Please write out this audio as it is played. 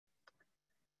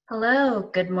Hello,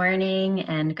 good morning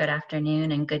and good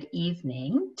afternoon and good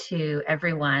evening to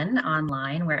everyone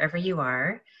online, wherever you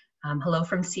are. Hello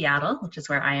from Seattle, which is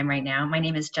where I am right now. My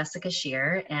name is Jessica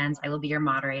Shear, and I will be your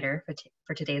moderator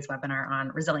for today's webinar on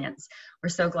resilience. We're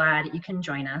so glad you can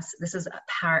join us. This is a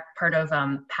part of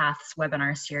PATH's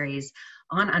webinar series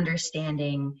on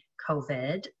understanding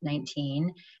COVID-19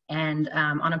 and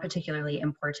on a particularly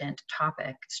important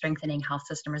topic, strengthening health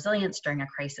system resilience during a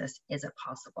crisis. Is it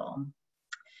possible?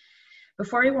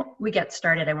 Before we get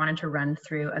started, I wanted to run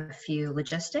through a few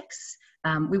logistics.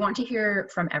 We want to hear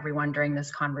from everyone during this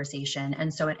conversation,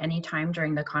 and so at any time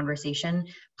during the conversation,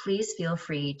 please feel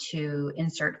free to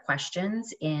insert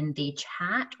questions in the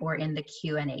chat or in the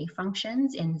Q&A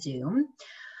functions in Zoom.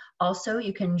 Also,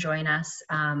 you can join us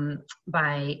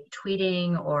by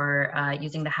tweeting or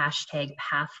using the hashtag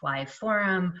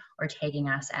PathLiveForum or tagging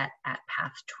us at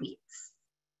PathTweets.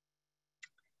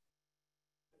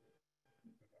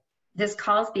 This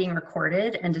call is being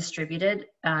recorded and distributed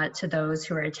to those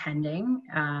who are attending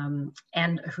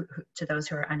and to those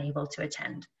who are unable to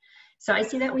attend. So I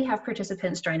see that we have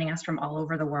participants joining us from all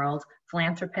over the world,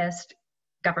 philanthropists,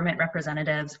 government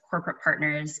representatives, corporate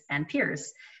partners, and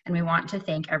peers. And we want to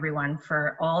thank everyone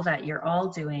for all that you're all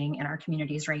doing in our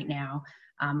communities right now,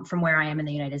 from where I am in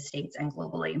the United States and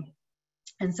globally.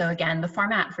 And so again, the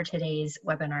format for today's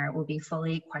webinar will be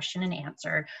fully question and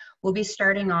answer. We'll be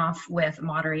starting off with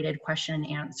moderated question and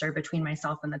answer between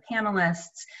myself and the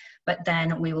panelists, but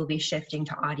then we will be shifting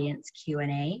to audience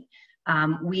Q&A.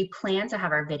 We plan to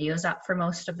have our videos up for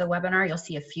most of the webinar. You'll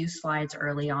see a few slides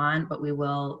early on, but we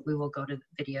will go to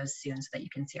videos soon so that you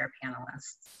can see our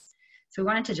panelists. So we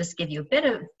wanted to just give you a bit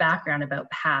of background about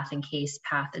PATH in case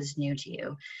PATH is new to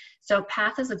you. So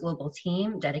PATH is a global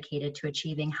team dedicated to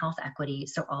achieving health equity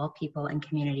so all people and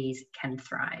communities can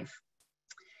thrive.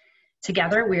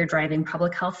 Together, we are driving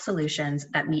public health solutions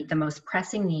that meet the most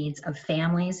pressing needs of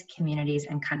families, communities,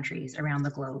 and countries around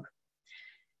the globe.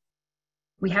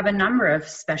 We have a number of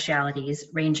specialties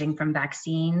ranging from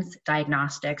vaccines,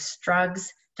 diagnostics,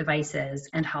 drugs, devices,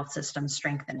 and health system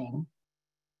strengthening.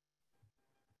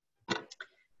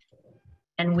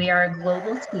 And we are a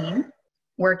global team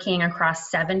working across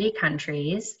 70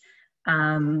 countries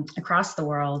across the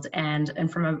world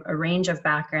and from a range of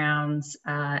backgrounds,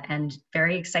 and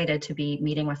very excited to be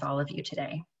meeting with all of you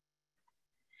today.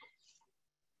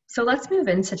 So let's move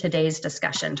into today's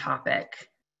discussion topic.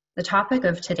 The topic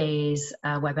of today's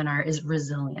webinar is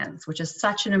resilience, which is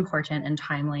such an important and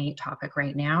timely topic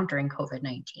right now during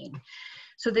COVID-19.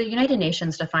 So the United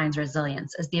Nations defines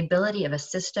resilience as the ability of a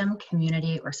system,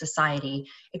 community, or society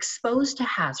exposed to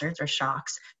hazards or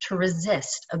shocks to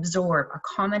resist, absorb,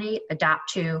 accommodate,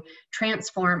 adapt to,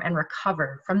 transform, and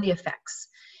recover from the effects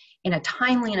in a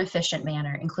timely and efficient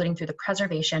manner, including through the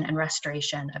preservation and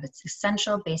restoration of its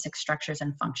essential basic structures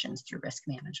and functions through risk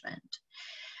management.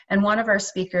 And one of our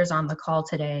speakers on the call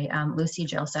today, Lucy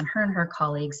Gilson, her and her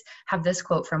colleagues have this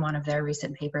quote from one of their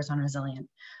recent papers on resilience.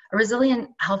 A resilient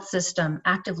health system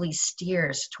actively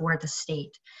steers toward the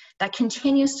state that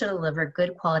continues to deliver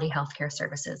good quality healthcare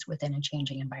services within a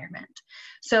changing environment.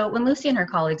 So when Lucy and her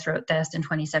colleagues wrote this in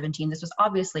 2017, this was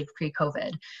obviously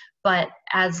pre-COVID, but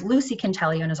as Lucy can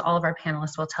tell you, and as all of our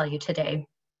panelists will tell you today,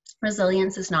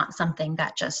 resilience is not something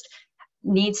that just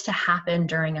needs to happen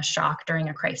during a shock, during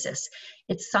a crisis.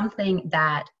 It's something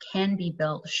that can be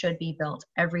built, should be built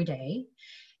every day,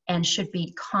 and should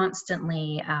be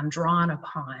constantly drawn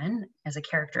upon as a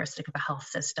characteristic of a health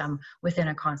system within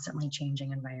a constantly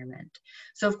changing environment.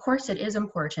 So of course it is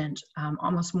important,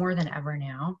 almost more than ever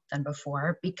now than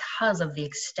before, because of the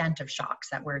extent of shocks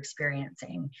that we're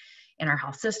experiencing in our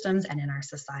health systems and in our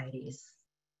societies.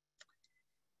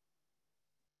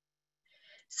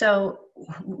 So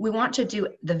we want to do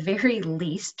the very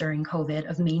least during COVID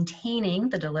of maintaining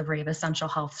the delivery of essential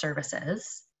health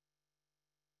services.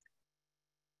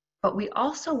 But we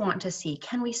also want to see,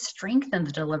 can we strengthen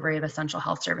the delivery of essential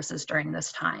health services during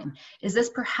this time? Is this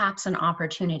perhaps an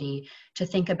opportunity to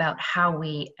think about how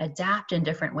we adapt in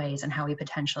different ways and how we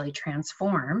potentially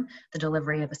transform the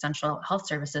delivery of essential health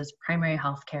services, primary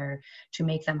health care, to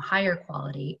make them higher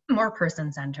quality, more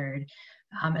person-centered?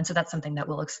 And so that's something that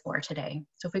we'll explore today.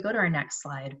 So if we go to our next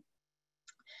slide.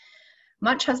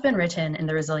 Much has been written in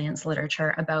the resilience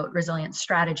literature about resilience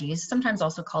strategies, sometimes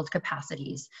also called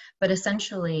capacities, but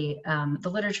essentially the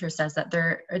literature says that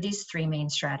there are these three main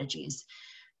strategies.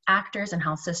 Actors and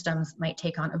health systems might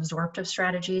take on absorptive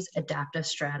strategies, adaptive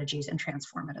strategies, and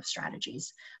transformative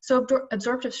strategies. So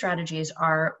absorptive strategies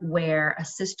are where a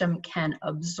system can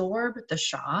absorb the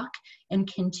shock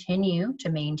and continue to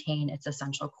maintain its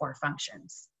essential core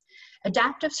functions.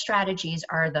 Adaptive strategies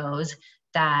are those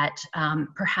that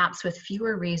perhaps with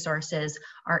fewer resources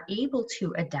are able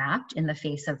to adapt in the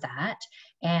face of that,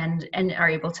 and are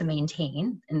able to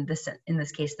maintain, in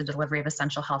this case, the delivery of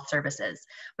essential health services.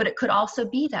 But it could also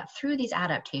be that through these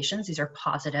adaptations, these are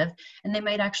positive, and they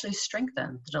might actually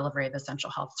strengthen the delivery of essential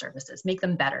health services, make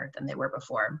them better than they were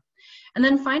before. And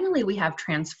then finally, we have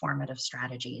transformative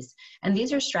strategies. And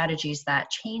these are strategies that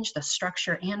change the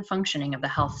structure and functioning of the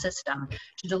health system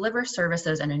to deliver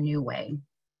services in a new way.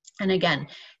 And again,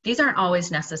 these aren't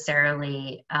always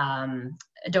necessarily,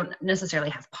 don't necessarily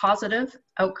have positive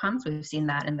outcomes. We've seen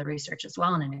that in the research as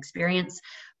well and in experience.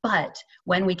 But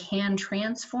when we can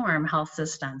transform health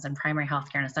systems and primary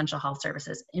healthcare and essential health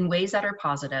services in ways that are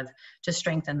positive to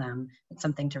strengthen them, it's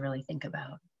something to really think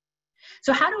about.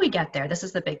 So how do we get there? This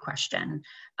is the big question.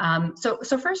 So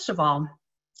first of all,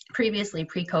 previously,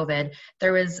 pre-COVID,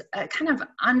 there was a kind of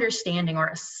understanding or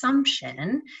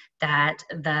assumption that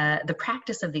the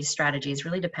practice of these strategies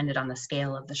really depended on the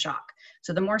scale of the shock.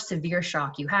 So the more severe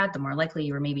shock you had, the more likely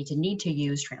you were maybe to need to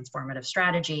use transformative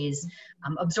strategies.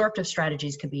 Absorptive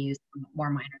strategies could be used for more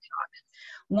minor shocks.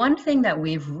 One thing that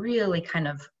we've really kind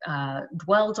of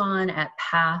dwelled on at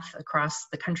PATH across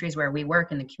the countries where we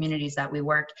work and the communities that we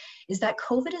work is that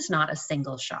COVID is not a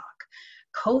single shock.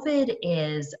 COVID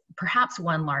is perhaps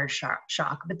one large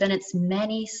shock, but then it's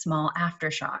many small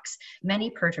aftershocks, many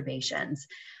perturbations.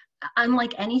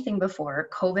 Unlike anything before,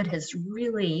 COVID has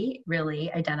really,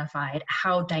 really identified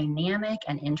how dynamic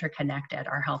and interconnected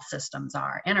our health systems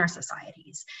are and our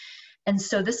societies. And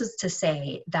so this is to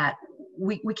say that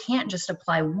we can't just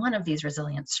apply one of these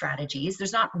resilience strategies.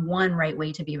 There's not one right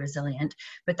way to be resilient,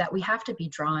 but that we have to be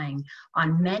drawing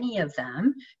on many of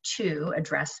them to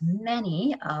address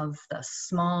many of the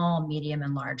small, medium,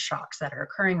 and large shocks that are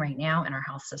occurring right now in our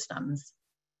health systems.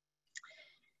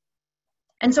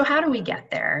 And so how do we get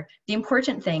there? The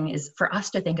important thing is for us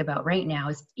to think about right now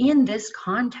is in this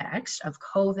context of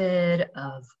COVID,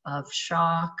 of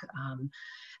shock,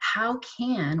 how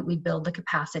can we build the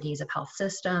capacities of health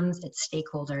systems, its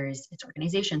stakeholders, its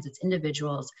organizations, its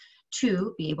individuals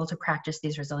to be able to practice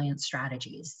these resilience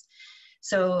strategies?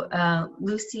 So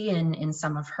Lucy, in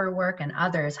some of her work and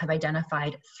others, have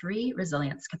identified 3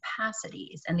 resilience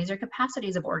capacities. And these are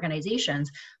capacities of organizations,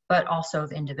 but also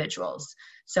of individuals.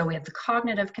 So we have the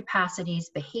cognitive capacities,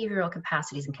 behavioral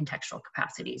capacities, and contextual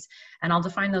capacities. And I'll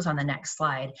define those on the next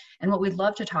slide. And what we'd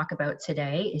love to talk about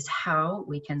today is how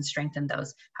we can strengthen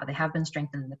those, how they have been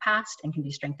strengthened in the past and can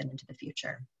be strengthened into the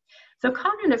future. So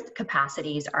cognitive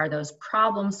capacities are those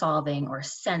problem-solving or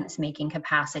sense-making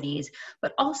capacities,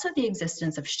 but also the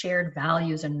existence of shared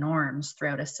values and norms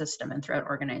throughout a system and throughout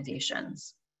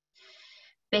organizations.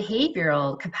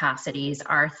 Behavioral capacities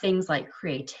are things like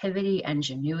creativity,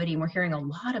 ingenuity, and we're hearing a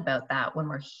lot about that when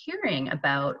we're hearing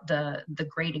about the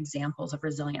great examples of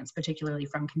resilience, particularly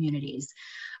from communities.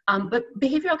 But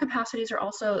behavioral capacities are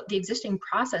also the existing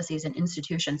processes and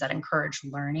institutions that encourage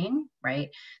learning, right?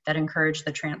 That encourage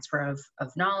the transfer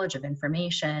of knowledge, of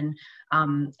information,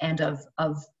 and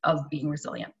of being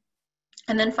resilient.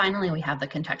 And then finally, we have the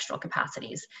contextual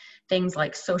capacities, things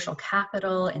like social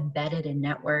capital embedded in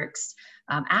networks,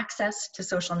 access to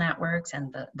social networks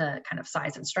and the kind of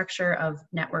size and structure of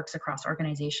networks across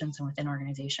organizations and within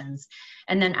organizations,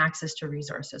 and then access to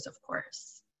resources, of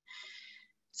course.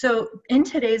 So in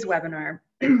today's webinar,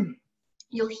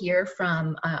 you'll hear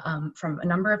from a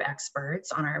number of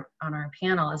experts on our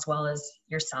panel, as well as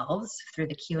yourselves through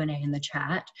the Q&A in the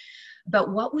chat,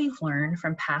 about what we've learned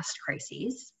from past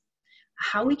crises,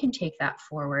 how we can take that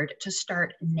forward to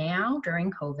start now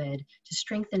during COVID to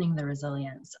strengthening the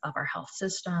resilience of our health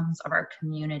systems, of our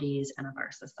communities, and of our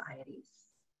societies.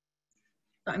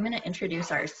 So I'm going to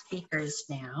introduce our speakers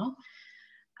now.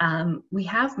 We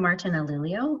have Martin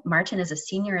Alilio. Martin is a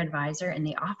senior advisor in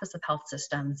the Office of Health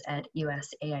Systems at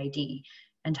USAID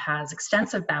and has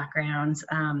extensive backgrounds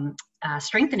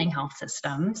strengthening health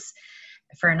systems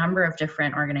for a number of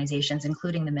different organizations,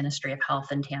 including the Ministry of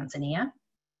Health in Tanzania.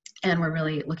 And we're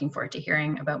really looking forward to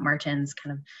hearing about Martin's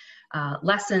kind of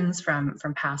lessons from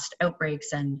past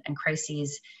outbreaks and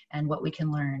crises and what we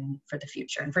can learn for the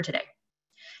future and for today.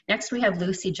 Next, we have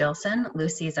Lucy Gilson.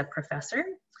 Lucy is a professor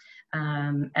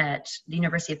at the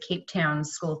University of Cape Town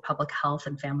School of Public Health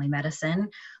and Family Medicine.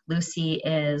 Lucy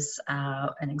is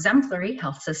an exemplary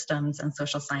health systems and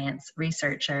social science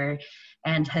researcher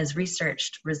and has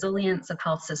researched resilience of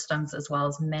health systems as well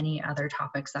as many other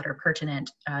topics that are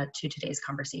pertinent to today's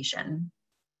conversation.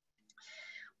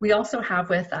 We also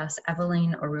have with us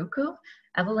Evelyn Oruku.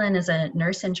 Evelyn is a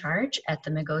nurse in charge at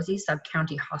the Migozi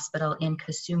Sub-County Hospital in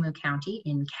Kisumu County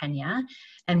in Kenya,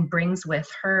 and brings with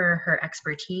her her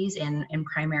expertise in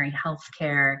primary health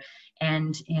care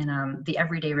and in the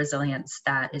everyday resilience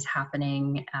that is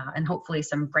happening, and hopefully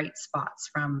some bright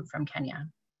spots from Kenya.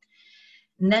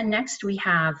 And then next we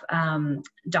have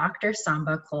Dr.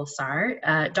 Samba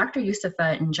Kolsar. Dr.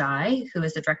 Youssoupha Ndiaye, who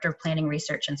is the Director of Planning,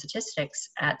 Research and Statistics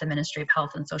at the Ministry of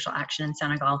Health and Social Action in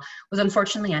Senegal, was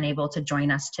unfortunately unable to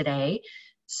join us today.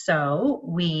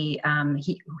 So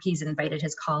he's invited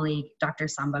his colleague, Dr.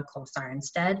 Samba Kolsar,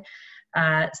 instead.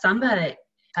 Samba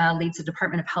leads the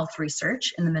Department of Health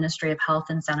Research in the Ministry of Health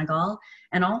in Senegal,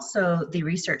 and also the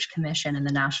Research Commission in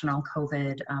the National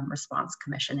COVID Response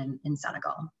Commission in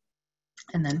Senegal.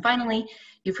 And then finally,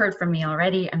 you've heard from me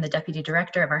already. I'm the Deputy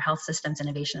Director of our Health Systems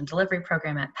Innovation and Delivery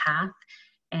Program at PATH,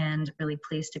 and really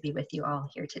pleased to be with you all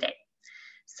here today.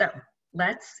 So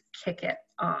let's kick it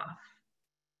off.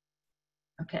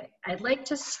 Okay, I'd like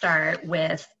to start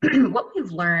with what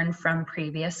we've learned from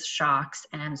previous shocks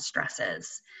and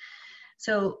stresses.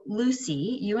 So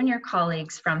Lucy, you and your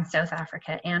colleagues from South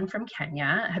Africa and from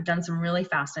Kenya have done some really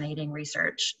fascinating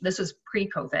research. This was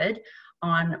pre-COVID,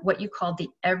 on what you called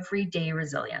the everyday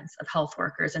resilience of health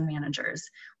workers and managers.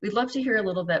 We'd love to hear a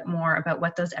little bit more about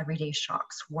what those everyday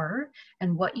shocks were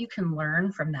and what you can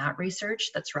learn from that research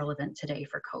that's relevant today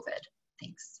for COVID.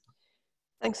 Thanks.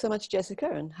 Thanks so much, Jessica,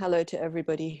 and hello to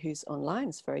everybody who's online.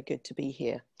 It's very good to be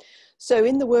here. So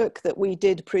in the work that we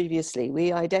did previously,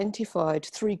 we identified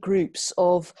 3 groups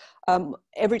of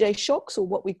everyday shocks, or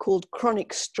what we called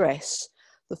chronic stress.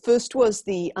 The first was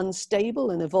the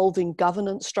unstable and evolving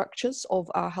governance structures of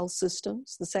our health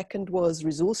systems. The second was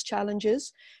resource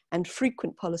challenges and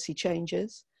frequent policy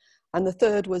changes. And the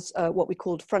third was what we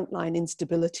called frontline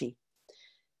instability.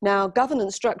 Now,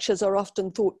 governance structures are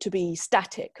often thought to be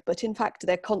static, but in fact,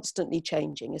 they're constantly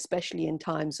changing, especially in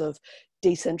times of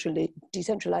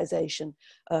decentralization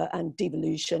and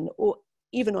devolution, or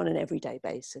even on an everyday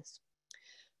basis.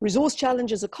 Resource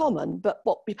challenges are common, but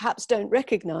what we perhaps don't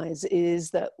recognize is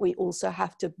that we also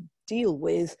have to deal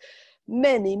with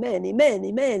many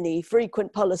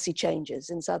frequent policy changes.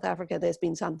 In South Africa, there's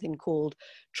been something called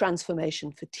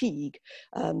transformation fatigue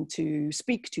to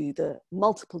speak to the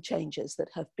multiple changes that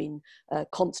have been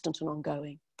constant and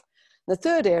ongoing. The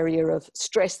third area of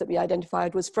stress that we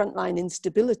identified was frontline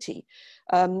instability,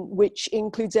 which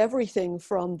includes everything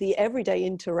from the everyday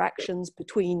interactions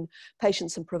between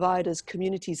patients and providers,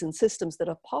 communities and systems that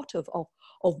are part of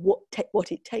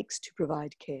what it takes to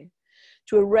provide care,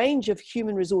 to a range of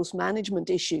human resource management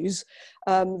issues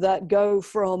that go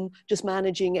from just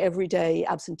managing everyday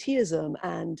absenteeism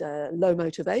and low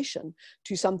motivation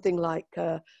to something like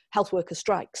health worker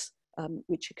strikes,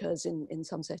 which occurs in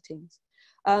some settings.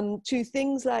 To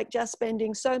things like just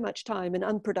spending so much time in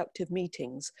unproductive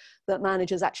meetings that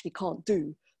managers actually can't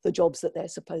do the jobs that they're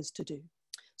supposed to do.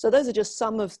 So those are just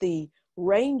some of the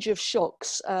range of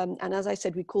shocks, and as I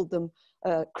said, we called them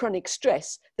chronic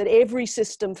stress, that every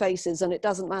system faces, and it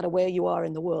doesn't matter where you are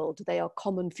in the world, they are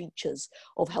common features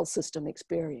of health system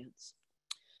experience.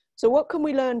 So what can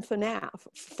we learn for now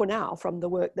from the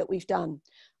work that we've done?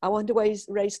 I want to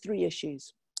raise 3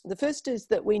 issues. The first is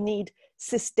that we need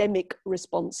systemic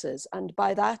responses. And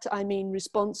by that, I mean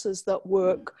responses that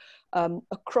work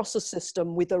across a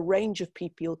system with a range of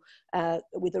people,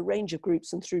 with a range of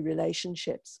groups and through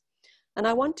relationships. And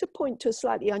I want to point to a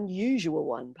slightly unusual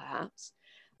one, perhaps,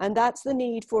 and that's the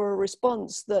need for a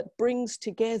response that brings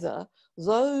together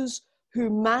those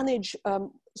who manage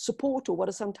support, or what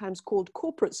are sometimes called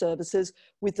corporate services,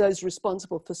 with those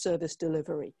responsible for service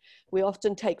delivery. We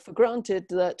often take for granted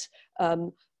that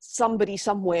somebody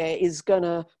somewhere is going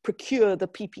to procure the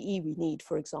PPE we need,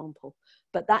 for example,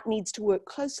 but that needs to work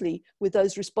closely with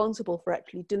those responsible for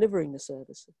actually delivering the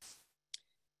services.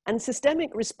 And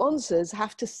systemic responses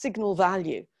have to signal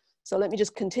value. So let me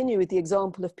just continue with the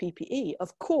example of PPE.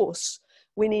 Of course,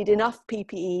 we need enough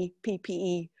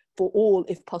PPE for all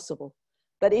if possible.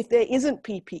 But if there isn't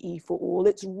PPE for all,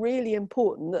 it's really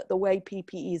important that the way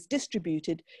PPE is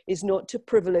distributed is not to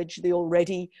privilege the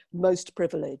already most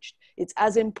privileged. It's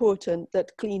as important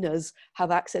that cleaners have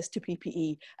access to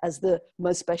PPE as the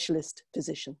most specialist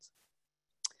physicians.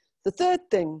 The third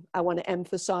thing I want to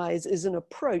emphasize is an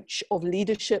approach of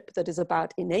leadership that is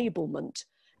about enablement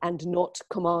and not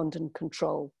command and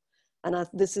control. And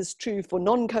this is true for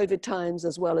non-COVID times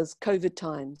as well as COVID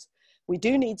times. We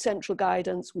do need central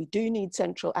guidance, we do need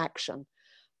central action,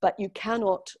 but you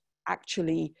cannot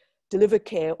actually deliver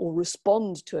care or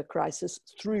respond to a crisis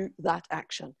through that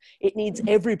action. It needs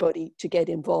everybody to get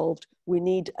involved. We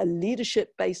need a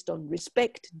leadership based on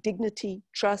respect, dignity,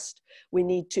 trust. We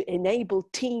need to enable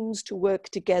teams to work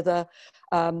together.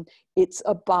 It's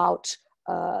about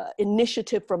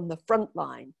initiative from the front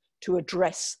line to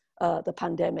address the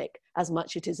pandemic as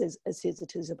much as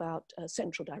it is about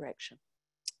central direction.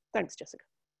 Thanks, Jessica.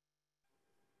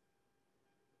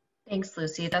 Thanks,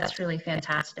 Lucy. That's really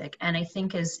fantastic. And I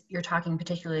think as you're talking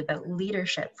particularly about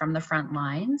leadership from the front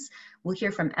lines, we'll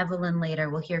hear from Evelyn later,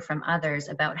 we'll hear from others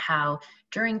about how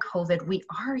during COVID, we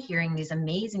are hearing these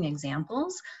amazing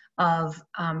examples of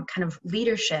kind of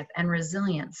leadership and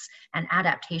resilience and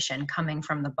adaptation coming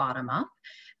from the bottom up.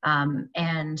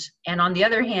 And on the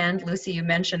other hand, Lucy, you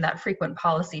mentioned that frequent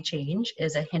policy change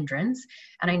is a hindrance.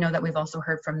 And I know that we've also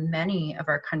heard from many of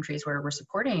our countries where we're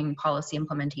supporting policy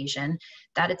implementation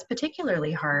that it's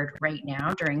particularly hard right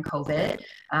now during COVID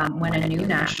when a new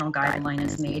national guideline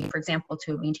is made, for example,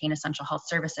 to maintain essential health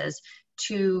services,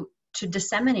 to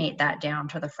disseminate that down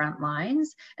to the front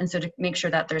lines. And so to make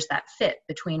sure that there's that fit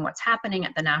between what's happening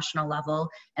at the national level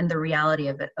and the reality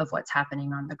of what's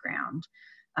happening on the ground.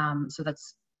 So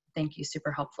that's, thank you,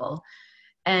 super helpful.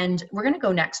 And we're going to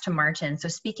go next to Martin. So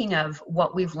speaking of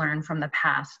what we've learned from the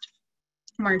past,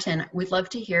 Martin, we'd love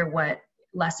to hear what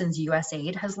lessons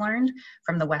USAID has learned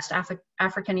from the West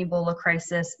African Ebola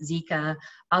crisis, Zika,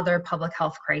 other public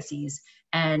health crises,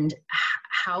 and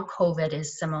how COVID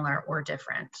is similar or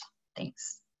different.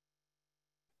 Thanks.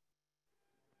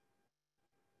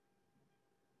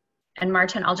 And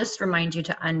Martin, I'll just remind you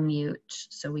to unmute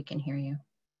so we can hear you.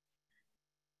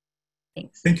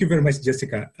 Thanks. Thank you very much,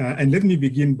 Jessica. And let me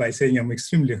begin by saying I'm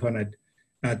extremely honored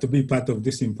to be part of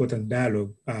this important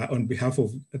dialogue on behalf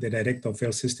of the Director of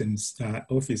Health Systems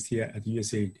Office here at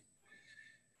USAID.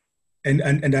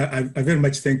 And I very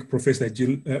much thank Professor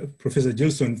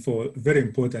Gilson for a very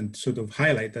important sort of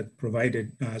highlight that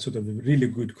provided sort of a really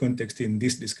good context in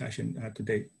this discussion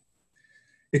today.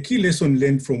 A key lesson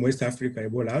learned from West Africa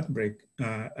Ebola outbreak,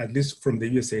 at least from the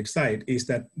USAID side, is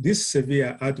that these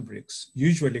severe outbreaks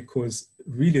usually cause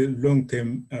really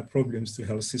long-term problems to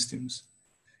health systems.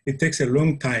 It takes a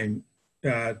long time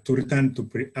to return to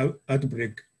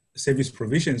pre-outbreak service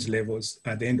provisions levels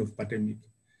at the end of pandemic.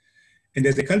 And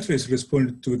as the countries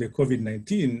respond to the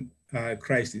COVID-19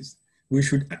 crisis, we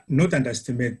should not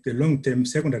underestimate the long-term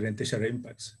secondary and tertiary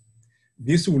impacts.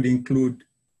 This will include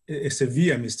a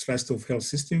severe mistrust of health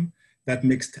system that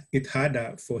makes it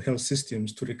harder for health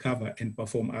systems to recover and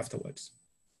perform afterwards.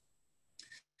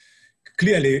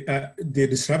 Clearly, the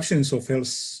disruptions of health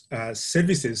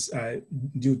services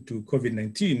due to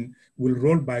COVID-19 will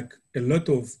roll back a lot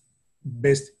of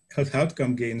best health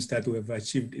outcome gains that we have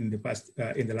achieved in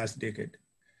the last decade.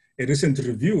 A recent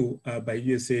review by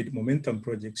USAID Momentum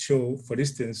Project show, for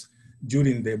instance,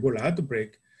 during the Ebola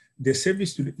outbreak, the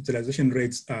service utilization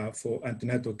rates for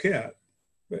antenatal care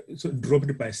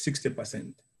dropped by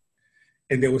 60%.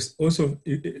 And there was also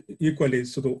equally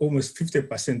sort of almost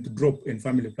 50% drop in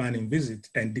family planning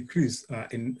visits and decrease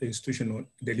in institutional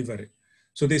delivery.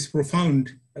 So there's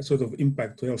profound sort of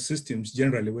impact to health systems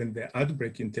generally when they're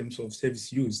outbreak in terms of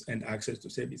service use and access to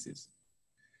services.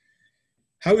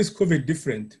 How is COVID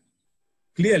different?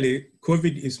 Clearly,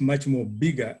 COVID is much more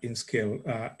bigger in scale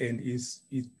and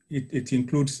it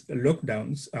includes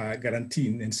lockdowns,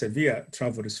 quarantine, and severe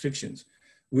travel restrictions,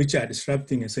 which are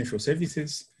disrupting essential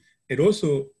services and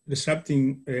also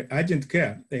disrupting urgent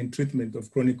care and treatment of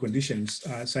chronic conditions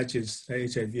such as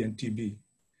HIV and TB.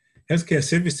 Healthcare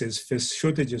services face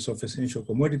shortages of essential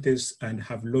commodities and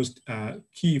have lost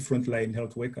key frontline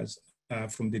health workers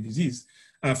from the disease,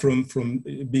 from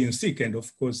being sick, and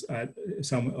of course,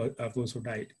 some have also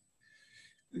died.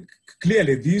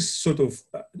 Clearly, these sort of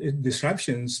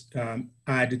disruptions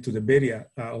add to the barrier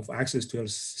of access to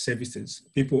health services.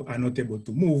 People are not able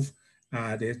to move,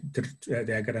 there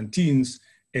are quarantines,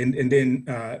 and then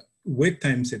wait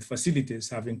times at facilities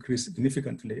have increased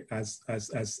significantly, as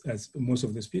most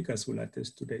of the speakers will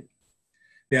attest today.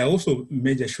 There are also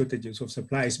major shortages of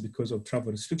supplies because of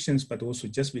travel restrictions, but also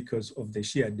just because of the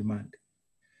sheer demand.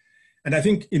 And I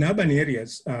think in urban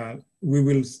areas, we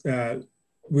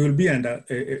will be under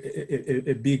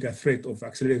a bigger threat of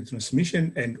accelerated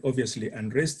transmission and obviously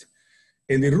unrest.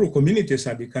 And the rural communities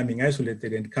are becoming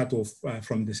isolated and cut off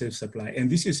from the safe supply. And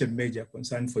this is a major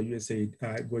concern for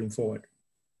USAID going forward.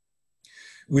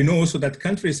 We know also that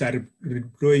countries are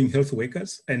redeploying health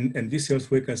workers, and these health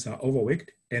workers are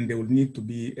overworked and they will need to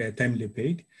be timely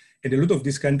paid. And a lot of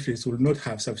these countries will not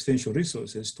have substantial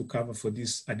resources to cover for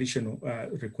these additional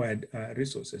required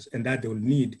resources, and that they will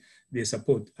need the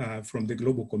support from the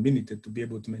global community to be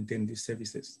able to maintain these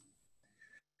services.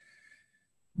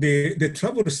 The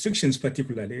travel restrictions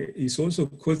particularly is also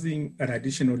causing an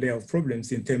additional layer of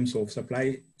problems in terms of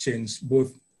supply chains,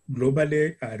 both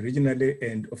globally, regionally,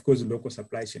 and of course, local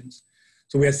supply chains.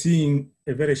 So we are seeing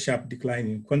a very sharp decline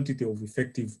in quantity of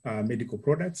effective medical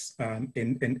products, and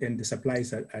the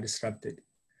supplies are disrupted.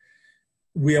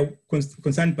 We are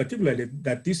concerned particularly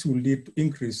that this will lead to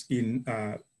increase in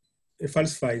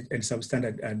falsified and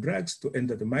substandard drugs to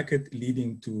enter the market,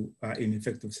 leading to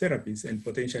ineffective therapies and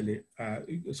potentially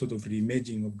sort of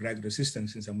reimaging of drug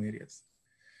resistance in some areas.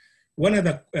 One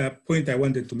other point I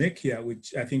wanted to make here,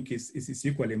 which I think is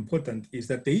equally important, is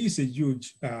that there is a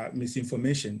huge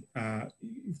misinformation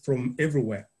from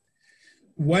everywhere.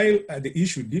 While the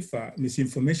issue differ,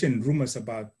 misinformation and rumors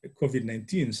about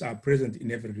COVID-19 are present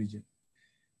in every region.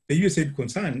 The USAID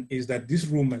concern is that these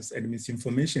rumors and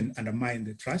misinformation undermine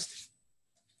the trust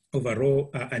overall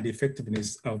and the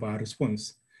effectiveness of our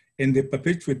response. And they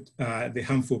perpetuate the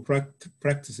harmful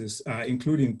practices,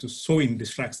 including to sowing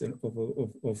destruction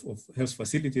of health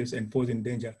facilities and posing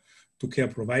danger to care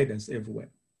providers everywhere.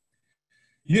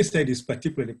 USAID is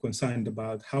particularly concerned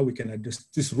about how we can address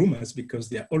these rumors because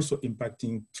they are also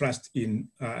impacting trust in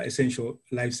essential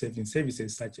life-saving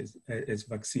services such as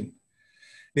vaccine.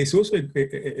 There's also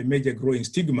a major growing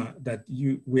stigma that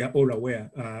we are all aware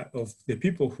of the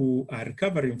people who are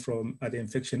recovering from the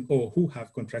infection or who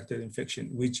have contracted infection,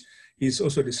 which is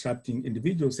also disrupting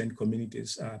individuals and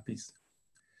communities' peace.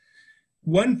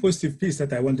 One positive piece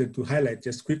that I wanted to highlight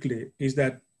just quickly is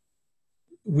that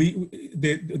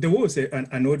there was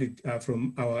an audit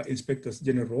from our Inspectors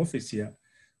General Office here,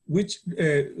 which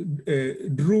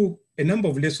drew a number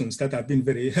of lessons that have been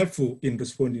very helpful in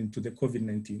responding to the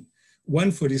COVID-19.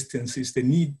 One, for instance, is the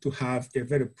need to have a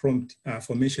very prompt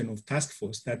formation of task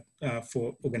force that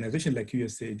for organizations like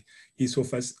USAID is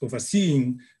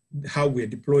overseeing how we're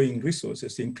deploying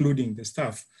resources, including the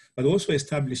staff, but also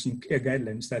establishing clear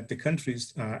guidelines that the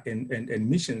countries and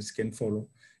missions can follow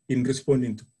in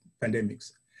responding to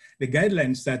pandemics. The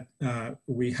guidelines that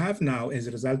we have now as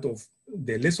a result of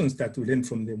the lessons that we learned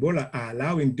from the Ebola are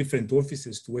allowing different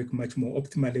offices to work much more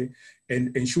optimally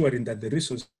and ensuring that the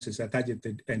resources are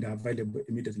targeted and are available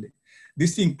immediately.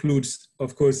 This includes,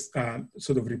 of course,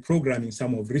 sort of reprogramming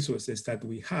some of resources that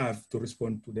we have to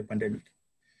respond to the pandemic.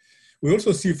 We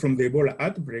also see from the Ebola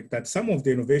outbreak that some of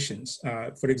the innovations,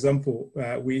 for example,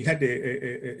 we had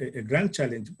a grand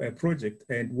challenge project,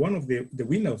 and one of the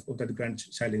winners of that grand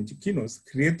challenge, Kinos,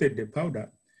 created a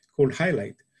powder called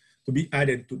Highlight to be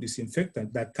added to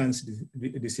disinfectant that turns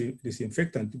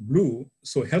disinfectant blue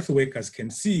so health workers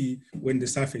can see when the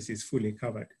surface is fully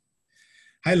covered.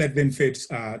 Highlight then fades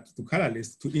to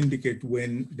colorless to indicate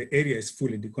when the area is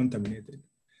fully decontaminated.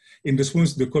 In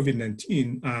response to the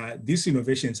COVID-19, these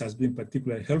innovations has been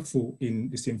particularly helpful in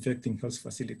disinfecting health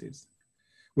facilities.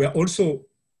 We are also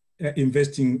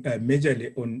investing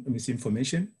majorly on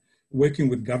misinformation, working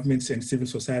with governments and civil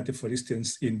society, for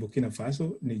instance, in Burkina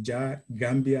Faso, Niger,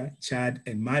 Gambia, Chad,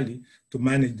 and Mali to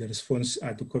manage the response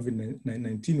to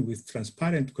COVID-19 with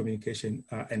transparent communication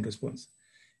and response.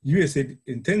 USAID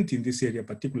intent in this area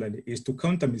particularly is to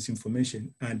counter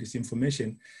misinformation and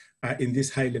disinformation in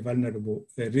this highly vulnerable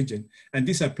region. And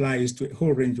this applies to a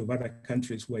whole range of other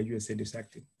countries where USAID is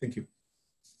active. Thank you.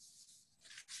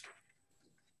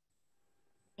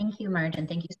 Thank you, Martin.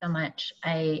 Thank you so much.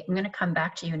 I'm going to come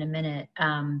back to you in a minute.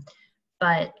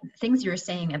 But things you were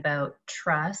saying about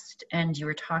trust, and you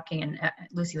were talking, and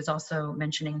Lucy was also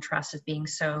mentioning trust as being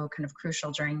so kind of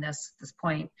crucial during this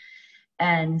point.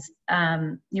 And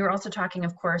you were also talking,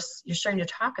 of course, you're starting to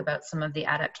talk about some of the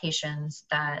adaptations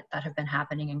that have been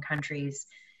happening in countries,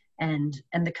 and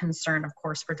the concern, of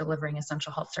course, for delivering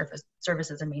essential health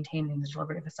services and maintaining the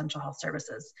delivery of essential health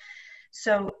services.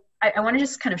 So I want to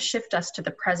just kind of shift us to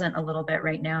the present a little bit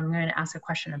right now. I'm going to ask a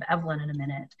question of Evelyn in a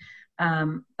minute.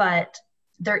 But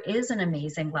there is an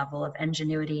amazing level of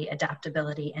ingenuity,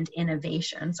 adaptability, and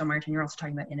innovation. So Martin, you're also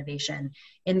talking about innovation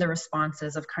in the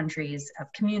responses of countries,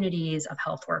 of communities, of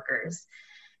health workers.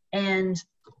 And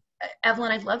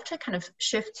Evelyn, I'd love to kind of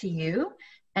shift to you.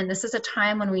 And this is a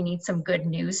time when we need some good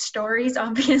news stories,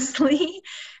 obviously,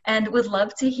 and would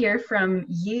love to hear from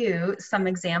you some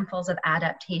examples of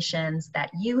adaptations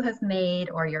that you have made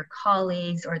or your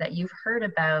colleagues or that you've heard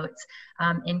about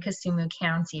in Kisumu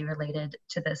County related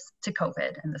to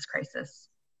COVID and this crisis.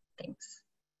 Thanks.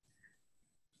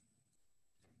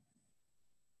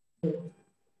 Thank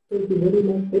you very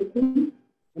much, Becky, and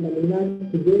I'm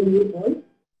glad to join you all.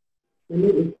 My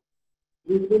name is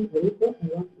Oh,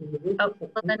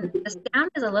 well then the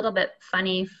sound is a little bit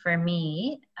funny for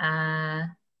me. Caitlin,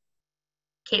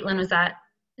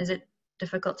 is it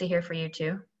difficult to hear for you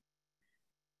too?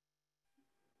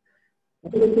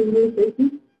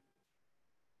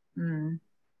 Hmm.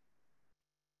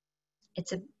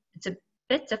 It's a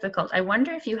bit difficult. I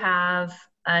wonder if you have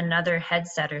another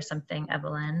headset or something,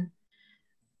 Evelyn.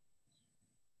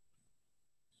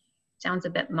 Sounds a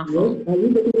bit muffled. Yes, are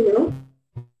you getting me now?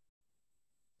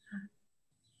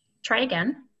 Try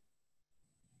again.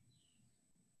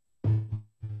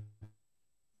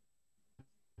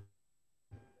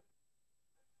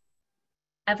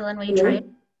 Evelyn, will you try it?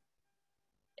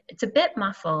 It's a bit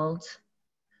muffled.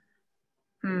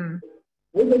 Hmm.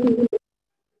 Are you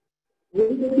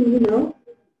getting me now?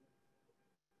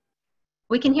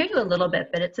 We can hear you a little bit,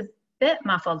 but it's a bit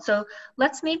muffled. So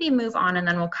let's maybe move on and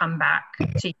then we'll come back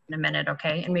to you in a minute,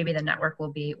 okay? And maybe the network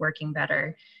will be working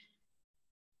better.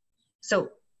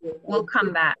 So we'll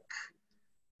come back.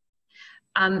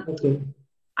 Okay.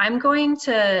 I'm going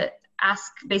to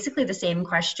ask basically the same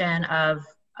question of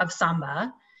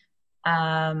Samba,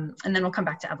 and then we'll come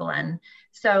back to Evelyn.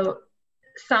 So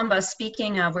Samba,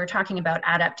 speaking of, we're talking about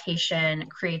adaptation,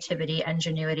 creativity,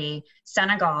 ingenuity.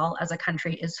 Senegal as a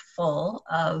country is full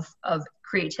of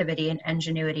creativity and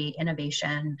ingenuity,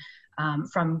 innovation,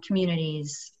 from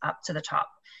communities up to the top.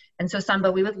 And so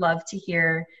Samba, we would love to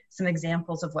hear some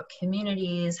examples of what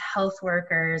communities, health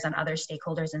workers, and other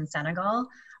stakeholders in Senegal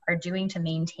are doing to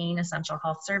maintain essential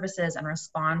health services and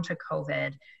respond to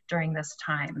COVID during this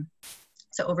time.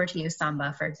 So over to you,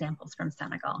 Samba, for examples from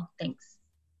Senegal. Thanks.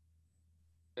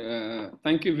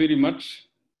 Thank you very much.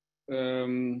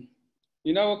 In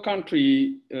our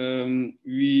country,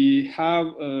 we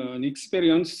have an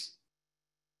experience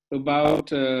about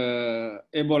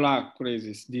Ebola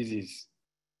disease.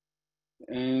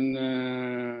 And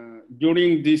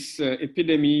during this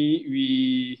epidemic,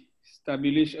 we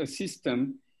established a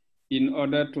system in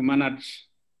order to manage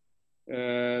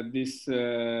this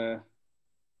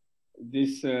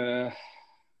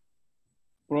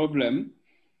problem.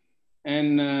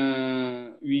 And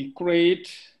we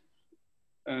create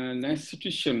an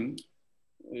institution.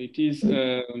 It is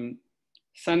a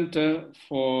Center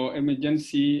for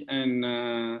Emergency and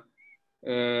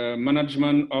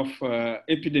Management of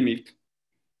Epidemic.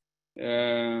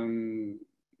 And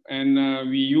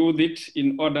we use it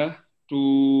in order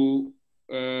to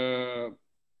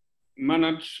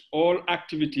manage all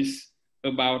activities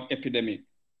about epidemic.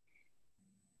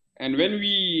 And when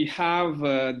we have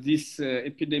this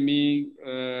epidemic,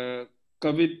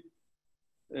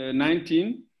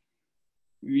 COVID-19,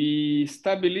 we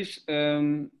establish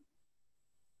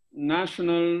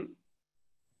national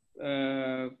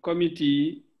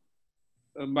committee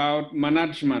about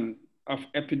management of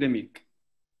epidemic.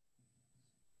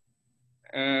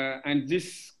 And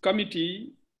this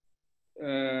committee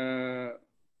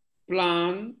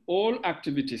plan all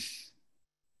activities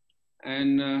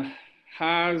and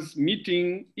has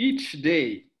meeting each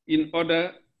day in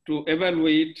order to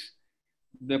evaluate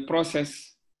the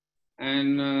process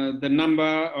and the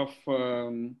number of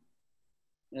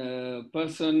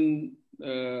person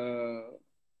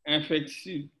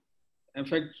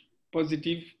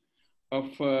positive of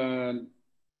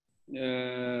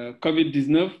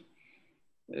COVID-19,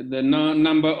 the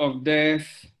number of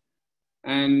deaths,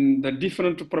 and the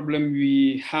different problems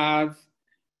we have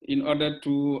in order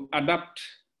to adapt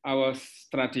our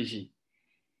strategy.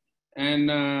 And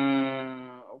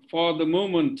for the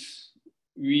moment,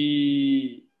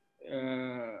 we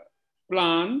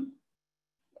plan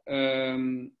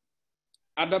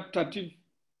adaptive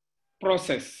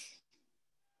process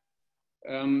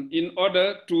in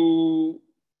order to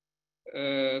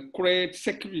create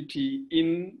security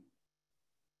in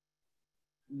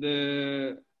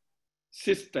the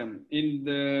system, in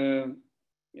the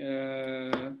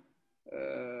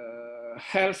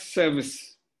health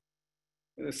service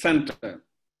center.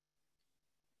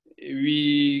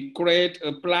 We create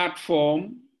a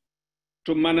platform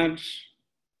to manage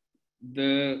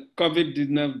the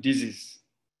COVID-19 disease.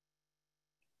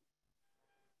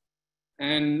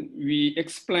 And we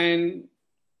explain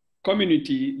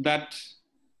community that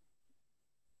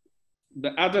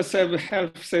the other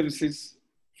health services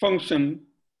function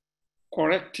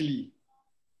correctly.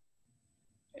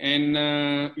 And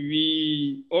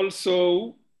we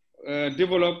also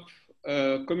develop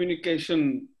a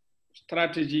communication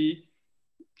strategy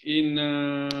in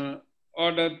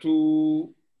order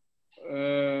to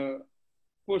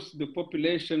push the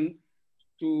population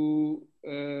to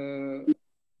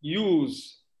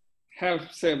use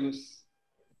health service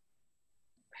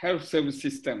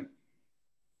system.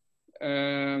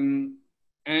 And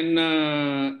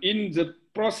in the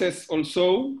process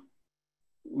also,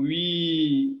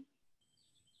 we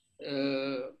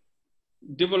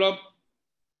develop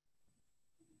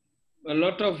a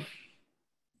lot of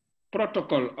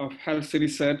protocol of health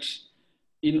research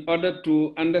in order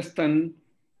to understand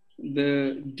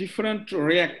the different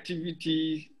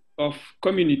reactivity of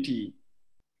community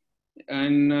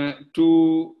and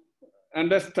to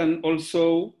understand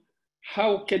also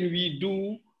how can we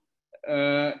do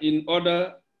in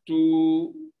order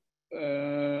to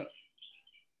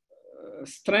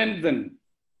strengthen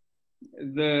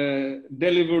the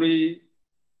delivery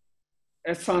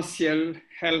essential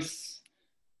health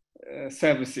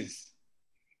services,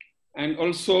 and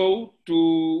also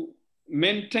to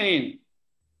maintain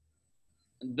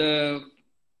the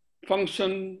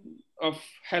function of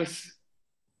health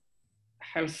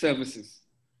services.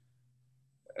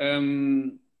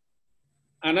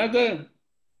 Another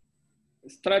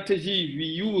strategy we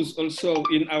use also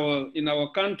in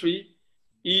our country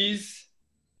is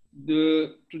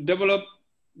to develop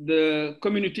the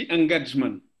community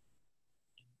engagement.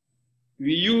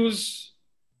 We use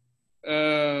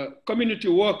community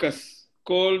workers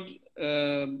called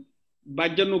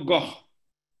Bajanu Goh.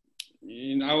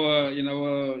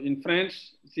 In French,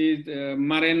 it is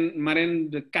marraine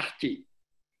de quartier.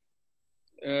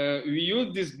 We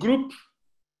use this group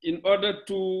in order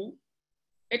to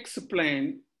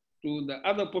explain to the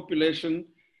other population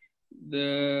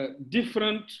the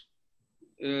different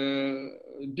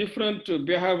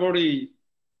behavioral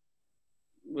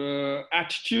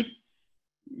attitude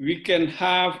we can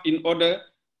have in order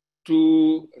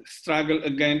to struggle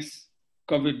against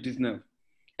COVID-19.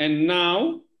 And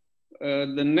now,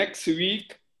 the next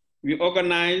week, we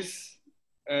organize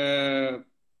a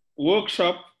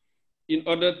workshop in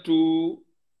order to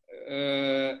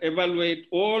evaluate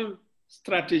all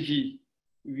strategy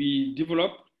we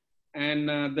developed, and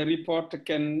the report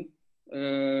can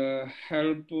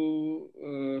help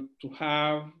to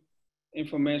have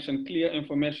information, clear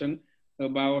information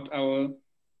about our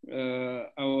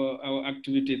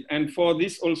activities. And for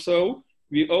this also,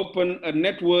 we open a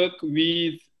network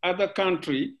with other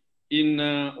countries in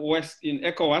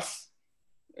ECOWAS.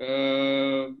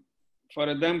 For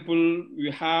example,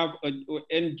 we have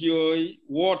Ndiaye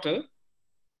water.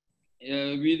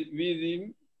 With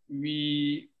him,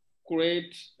 we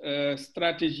create a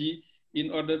strategy in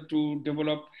order to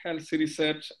develop health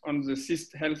research on the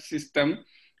health system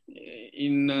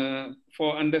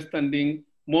for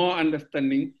more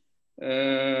understanding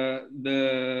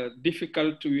the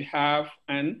difficulty we have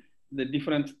and the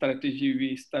different strategy we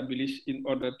establish in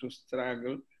order to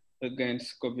struggle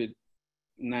against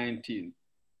COVID-19.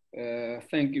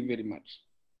 Thank you very much.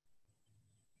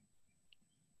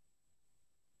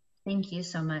 Thank you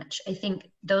so much. I think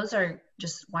those are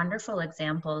just wonderful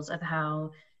examples of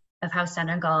how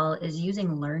Senegal is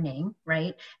using learning,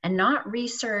 right? And not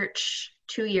research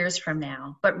 2 years from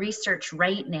now, but research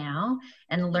right now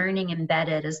and learning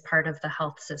embedded as part of the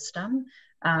health system.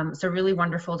 So really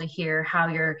wonderful to hear how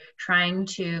you're trying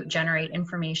to generate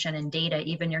information and data.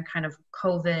 Even your kind of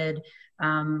COVID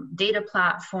data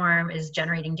platform is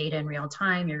generating data in real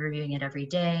time. You're reviewing it every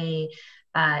day.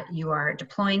 You are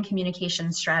deploying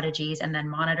communication strategies and then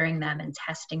monitoring them and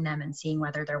testing them and seeing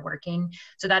whether they're working.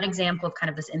 So that example of kind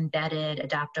of this embedded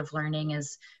adaptive learning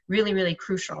is really, really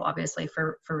crucial, obviously,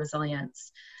 for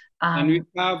resilience. And we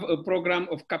have a program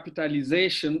of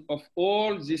capitalization of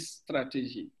all this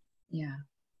strategy. Yeah.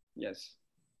 Yes.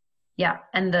 Yeah,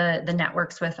 and the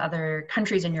networks with other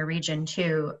countries in your region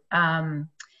too.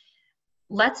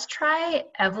 Let's try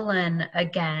Evelyn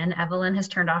again. Evelyn has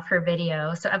turned off her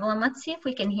video. So Evelyn, let's see if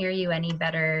we can hear you any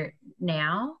better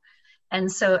now.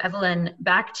 And so Evelyn,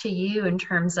 back to you in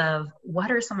terms of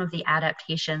what are some of the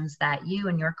adaptations that you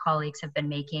and your colleagues have been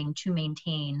making to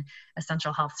maintain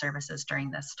essential health services during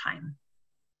this time?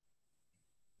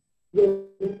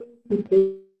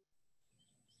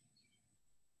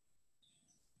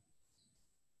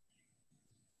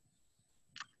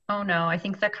 Oh no, I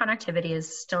think the connectivity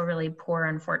is still really poor,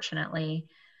 unfortunately.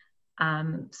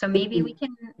 So maybe we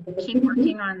can keep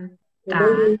working on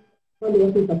that.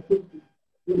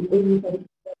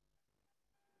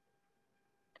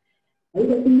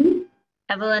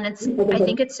 Evelyn, I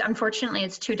think unfortunately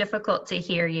it's too difficult to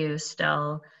hear you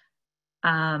still.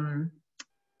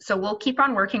 So we'll keep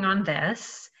on working on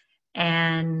this.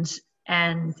 And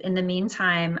in the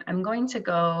meantime, I'm going to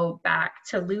go back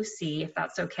to Lucy, if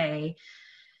that's okay.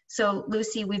 So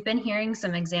Lucy, we've been hearing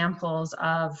some examples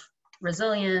of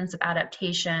resilience, of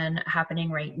adaptation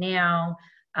happening right now.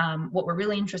 What we're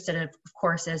really interested in, of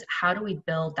course, is how do we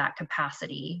build that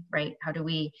capacity, right? How do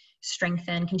we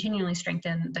continually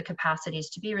strengthen the capacities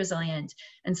to be resilient?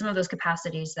 And some of those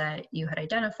capacities that you had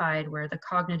identified were the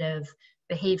cognitive,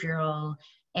 behavioral,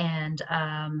 and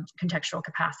contextual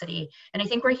capacity. And I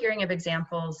think we're hearing of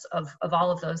examples of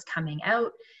all of those coming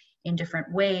out in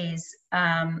different ways.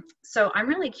 So I'm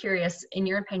really curious, in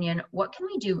your opinion, what can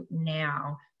we do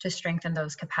now to strengthen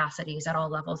those capacities at all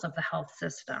levels of the health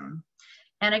system?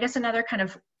 And I guess another kind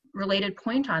of related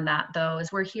point on that, though,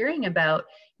 is we're hearing about,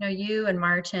 you know, you and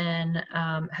Martin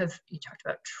you talked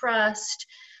about trust,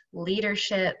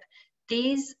 leadership.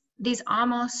 These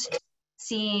almost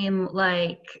seem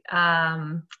like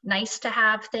nice to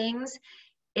have things.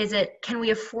 Can we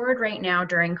afford right now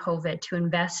during COVID to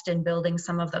invest in building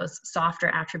some of those softer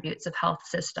attributes of health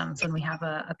systems when we have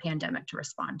a pandemic to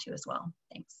respond to as well?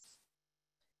 Thanks.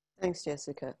 Thanks,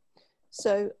 Jessica.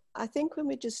 So I think when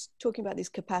we're just talking about these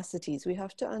capacities, we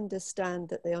have to understand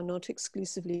that they are not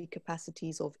exclusively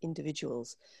capacities of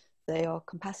individuals. They are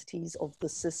capacities of the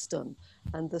system,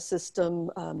 and the system,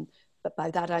 but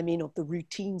by that I mean of the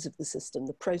routines of the system,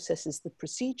 the processes, the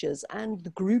procedures, and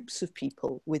the groups of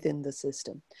people within the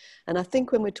system. And I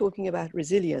think when we're talking about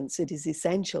resilience, it is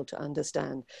essential to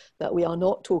understand that we are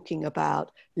not talking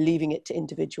about leaving it to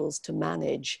individuals to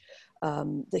manage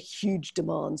the huge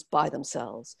demands by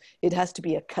themselves. It has to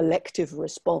be a collective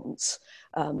response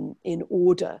in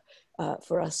order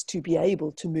for us to be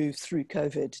able to move through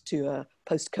COVID to a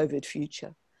post-COVID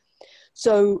future.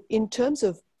 So in terms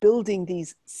of building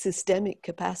these systemic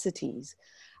capacities,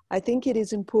 I think it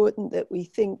is important that we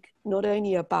think not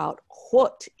only about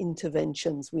what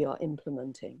interventions we are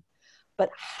implementing, but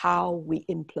how we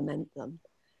implement them.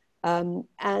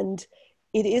 And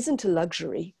it isn't a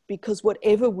luxury, because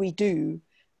whatever we do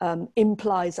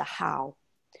implies a how.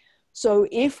 So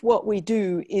if what we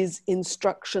do is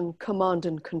instruction, command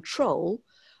and control,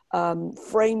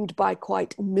 framed by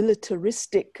quite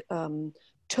militaristic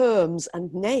terms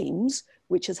and names,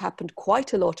 which has happened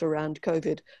quite a lot around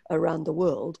COVID around the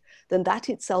world, then that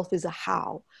itself is a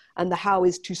how. And the how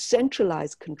is to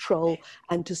centralize control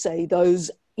and to say those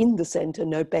in the center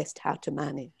know best how to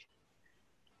manage.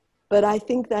 But I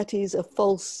think that is a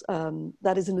false,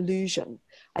 that is an illusion.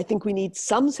 I think we need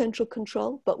some central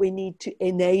control, but we need to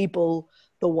enable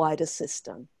the wider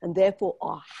system. And therefore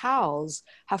our hows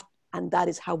have, and that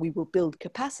is how we will build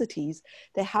capacities,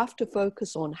 they have to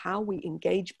focus on how we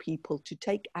engage people to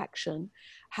take action,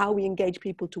 how we engage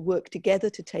people to work together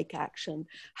to take action,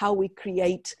 how we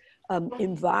create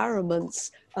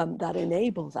environments that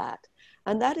enable that.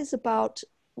 And that is about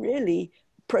really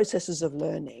processes of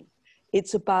learning.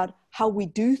 It's about how we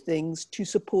do things to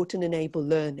support and enable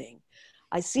learning.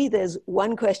 I see there's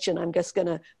one question, I'm just going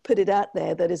to put it out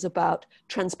there, that is about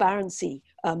transparency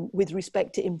with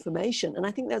respect to information. And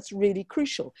I think that's really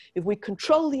crucial. If we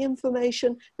control the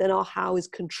information, then our how is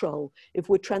control. If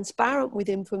we're transparent with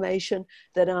information,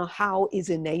 then our how is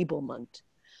enablement.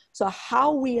 So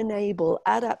how we enable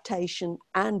adaptation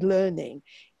and learning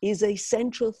is a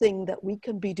central thing that we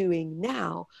can be doing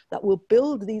now that will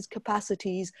build these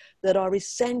capacities that are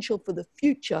essential for the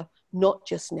future, not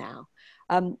just now.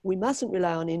 We mustn't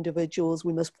rely on individuals.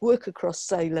 We must work across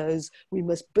silos. We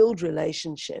must build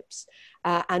relationships,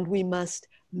 and we must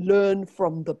learn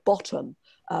from the bottom.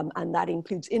 And that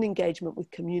includes in engagement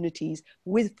with communities,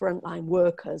 with frontline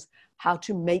workers, how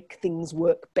to make things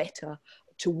work better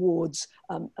towards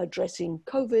addressing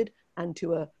COVID and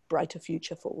to a brighter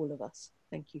future for all of us.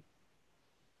 Thank you.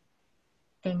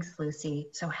 Thanks, Lucy.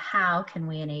 So how can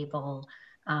we enable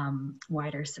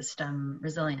wider system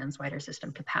resilience, wider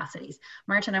system capacities?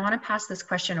 Martin, I want to pass this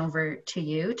question over to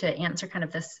you to answer kind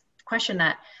of this question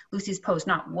that Lucy's posed,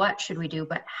 not what should we do,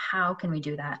 but how can we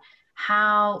do that?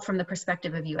 How, from the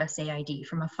perspective of USAID,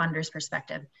 from a funder's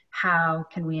perspective, how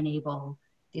can we enable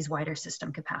these wider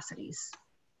system capacities?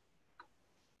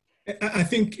 I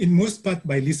think in most part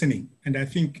by listening, and I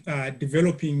think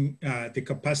developing the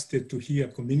capacity to hear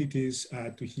communities,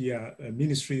 to hear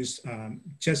ministries.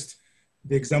 Just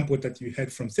the example that you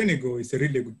had from Senegal is a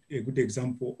really good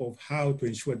example of how to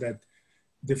ensure that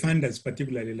the funders,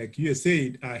 particularly like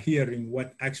USAID, are hearing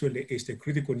what actually is the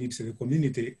critical needs of the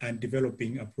community and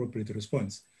developing appropriate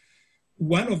response.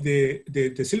 One of the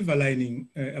silver lining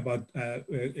about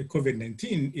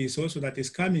COVID-19 is also that it's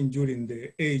coming during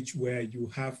the age where you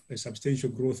have a substantial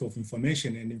growth of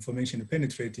information and information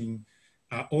penetrating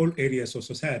all areas of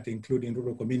society, including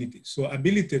rural communities. So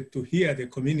ability to hear the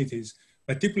communities,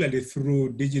 particularly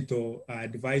through digital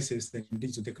devices and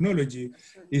digital technology,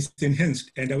 is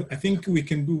enhanced. And I think we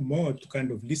can do more to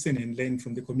kind of listen and learn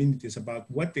from the communities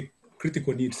about what the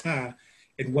critical needs are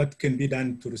and what can be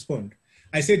done to respond.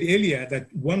 I said earlier that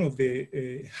one of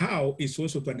the how is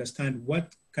also to understand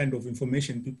what kind of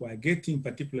information people are getting,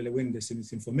 particularly when there's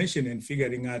misinformation, and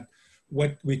figuring out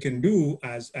what we can do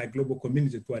as a global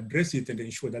community to address it and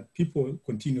ensure that people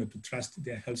continue to trust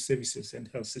their health services and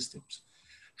health systems.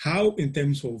 How, in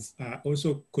terms of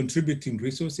also contributing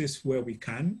resources where we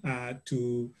can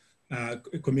to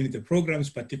community programs,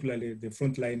 particularly the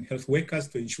frontline health workers,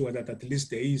 to ensure that at least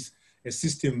there is a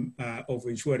system of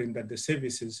ensuring that the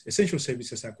services, essential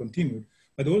services, are continued,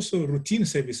 but also routine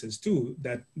services too,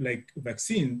 that like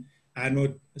vaccine are not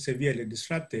severely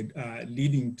disrupted,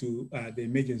 leading to the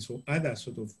emergence of other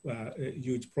sort of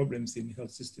huge problems in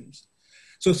health systems.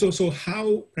 So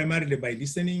how primarily by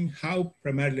listening, how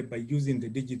primarily by using the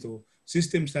digital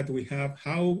systems that we have,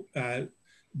 how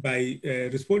by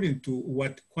responding to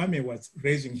what Kwame was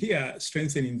raising here,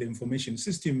 strengthening the information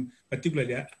system,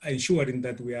 particularly ensuring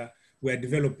that we are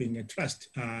developing a trust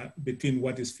between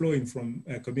what is flowing from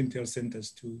community health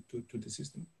centers to the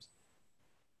systems.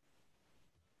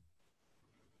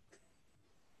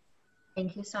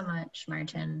 Thank you so much,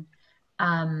 Martin.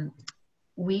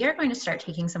 We are going to start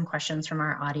taking some questions from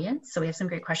our audience. So we have some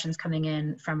great questions coming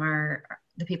in from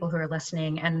the people who are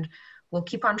listening, and we'll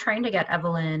keep on trying to get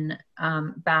Evelyn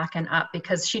back and up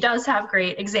because she does have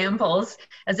great examples.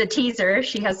 As a teaser,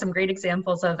 she has some great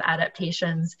examples of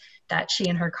adaptations that she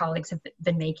and her colleagues have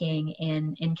been making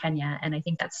in Kenya. And I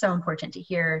think that's so important to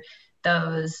hear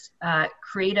those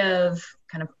creative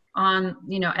kind of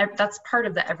that's part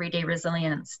of the everyday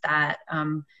resilience that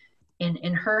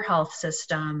in her health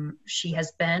system, she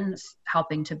has been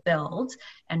helping to build,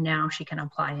 and now she can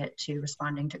apply it to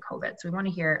responding to COVID. So we want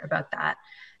to hear about that,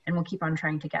 and we'll keep on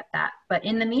trying to get that. But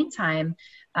in the meantime,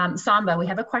 Samba, we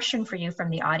have a question for you from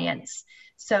the audience.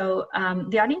 So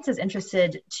the audience is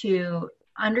interested to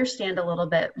understand a little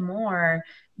bit more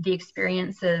the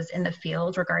experiences in the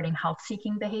field regarding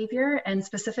health-seeking behavior, and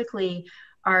specifically,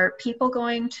 are people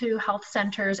going to health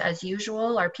centers as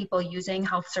usual? Are people using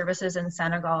health services in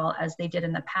Senegal as they did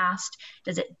in the past?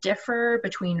 Does it differ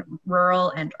between rural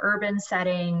and urban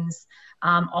settings?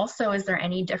 Also, is there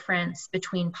any difference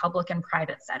between public and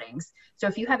private settings? So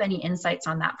if you have any insights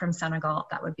on that from Senegal,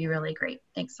 that would be really great.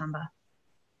 Thanks, Samba.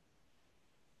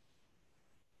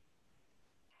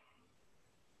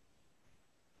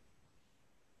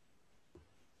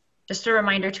 Just a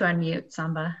reminder to unmute,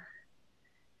 Samba.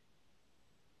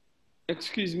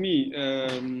 Excuse me,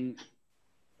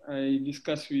 I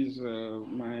discussed with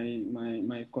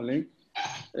my colleague.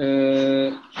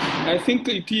 I think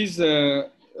it is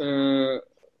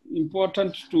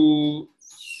important to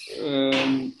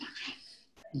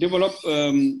develop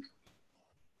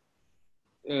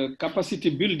capacity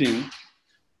building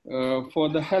for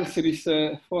the health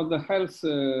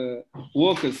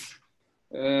workers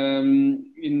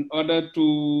in order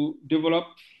to develop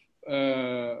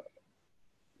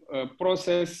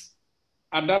process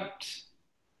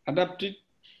adapted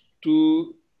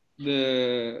to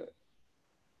the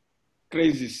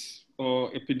crisis or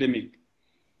epidemic.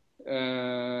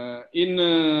 In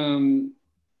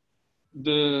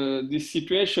this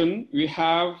situation, we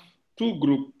have two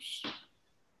groups.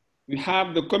 We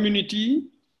have the community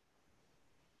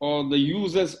or the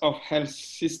users of health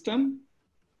system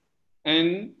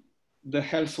and the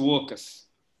health workers.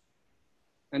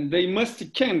 And they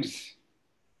must change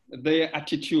their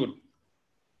attitude,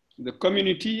 the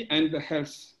community and the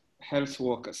health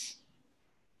workers.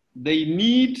 They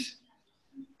need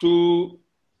to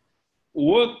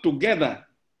work together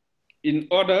in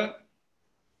order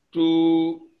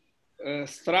to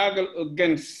struggle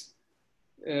against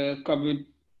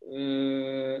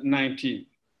COVID-19.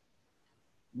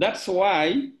 That's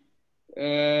why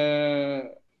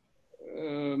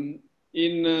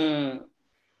in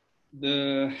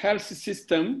the health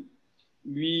system,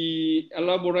 we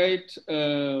elaborate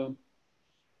a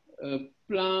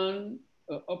plan,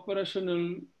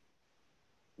 operational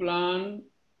plan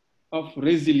of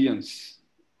resilience.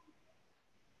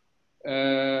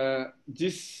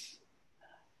 This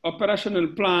operational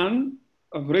plan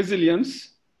of resilience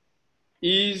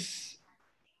is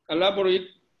elaborated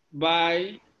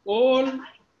by all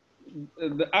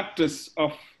the actors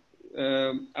of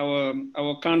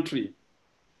our country.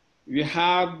 We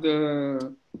have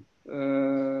the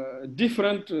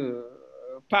different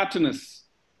partners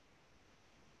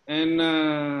and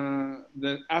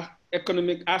the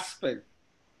economic aspect,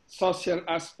 social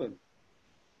aspect,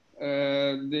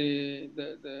 the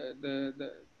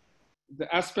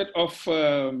aspect of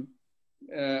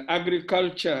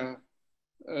agriculture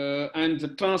and the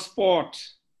transport,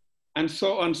 and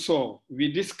so on. So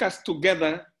we discuss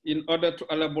together in order to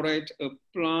elaborate a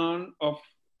plan of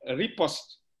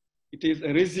riposte. It is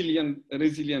a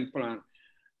resilient plan.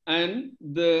 And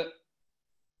the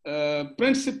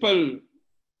principal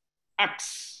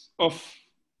acts of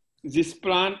this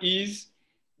plan is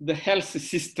the health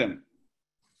system.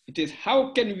 It is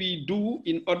how can we do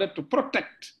in order to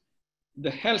protect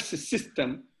the health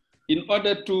system, in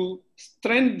order to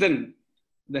strengthen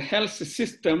the health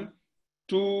system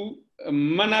to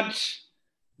manage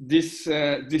this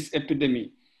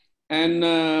epidemic. And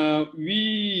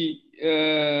we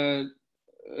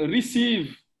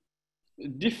receive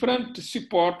different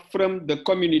support from the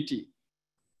community.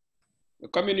 The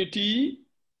community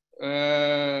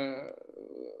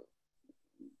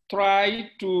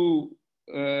try to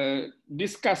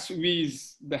discuss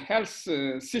with the health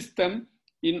system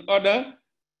in order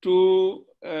to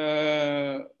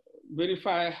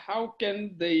verify how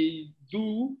can they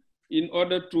do in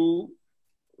order to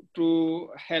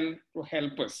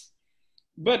help us.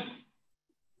 But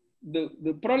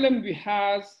the problem we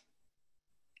have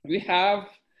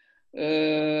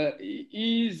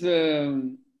is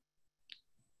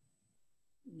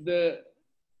the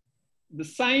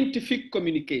scientific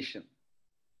communication.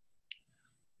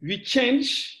 We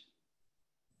change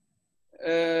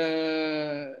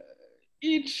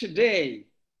each day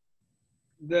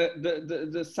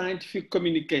the scientific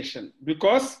communication,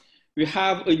 because we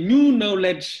have a new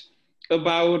knowledge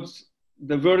about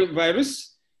the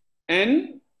virus,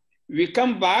 and we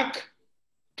come back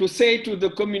to say to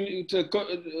the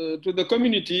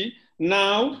community,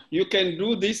 now you can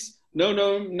do this.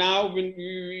 No, now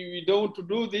we don't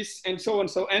do this, and so on.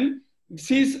 And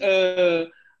this is a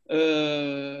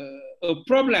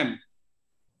problem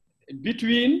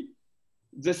between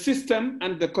the system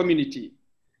and the community.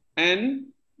 And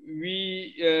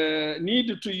we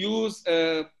need to use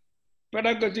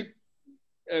pedagogic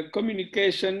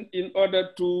communication in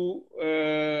order to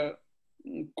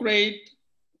create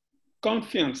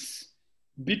confiance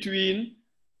between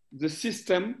the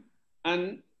system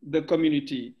and the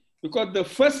community. Because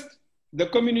the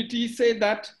community say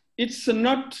that it's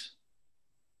not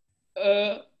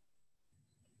an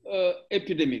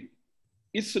epidemic.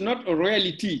 It's not a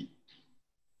reality.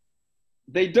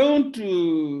 They don't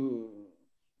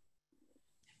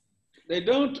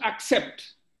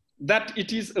accept that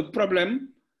it is a problem.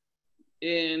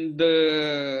 And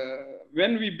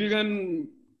when we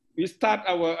start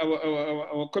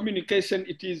our communication,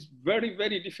 it is very,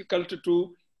 very difficult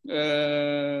to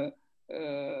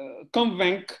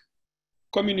convince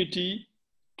community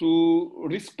to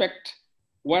respect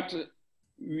what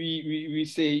we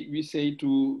say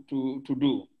to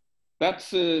do.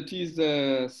 That's it is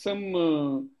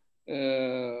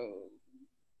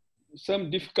some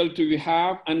difficulty we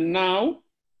have, and now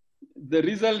the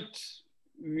result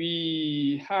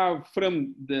we have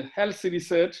from the health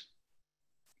research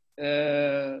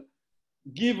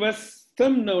give us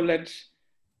some knowledge,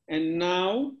 and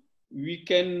now we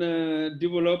can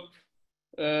develop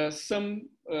some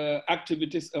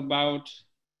activities about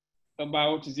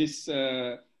this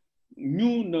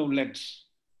new knowledge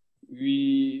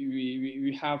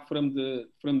we have from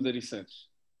the research.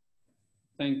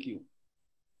 Thank you.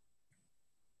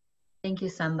 Thank you,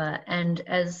 Samba. And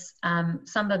as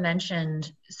Samba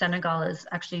mentioned, Senegal is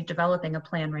actually developing a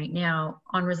plan right now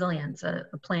on resilience, a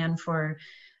plan for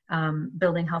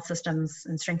building health systems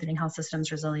and strengthening health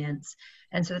systems resilience.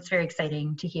 And so it's very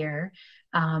exciting to hear.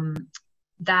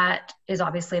 That is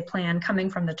obviously a plan coming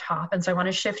from the top. And so I want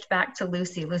to shift back to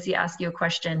Lucy. Lucy, ask you a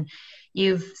question.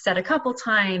 You've said a couple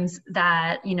times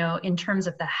that, you know, in terms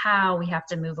of the how, we have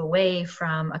to move away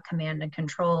from a command and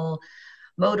control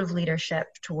mode of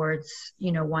leadership towards,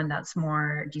 you know, one that's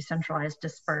more decentralized,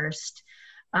 dispersed.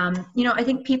 You know, I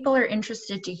think people are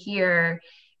interested to hear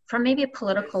from maybe a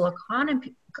political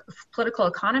economy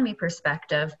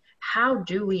perspective, how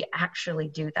do we actually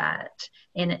do that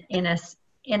in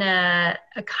a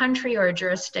country or a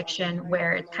jurisdiction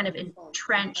where it's kind of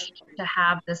entrenched to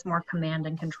have this more command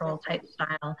and control type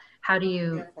style? How do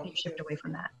you shift away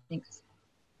from that? Thanks.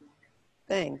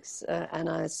 Thanks. And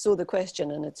I saw the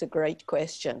question, and it's a great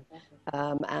question.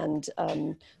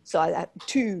 So I have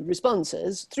three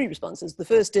responses. The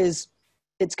first is,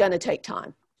 it's going to take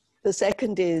time. The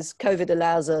second is, COVID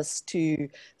allows us to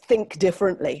think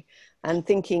differently, and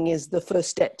thinking is the first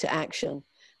step to action.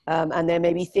 And there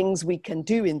may be things we can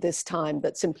do in this time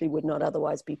that simply would not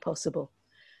otherwise be possible.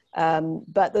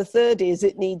 But the third is,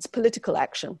 it needs political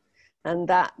action. And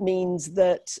that means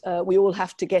that we all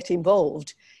have to get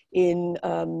involved in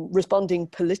responding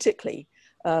politically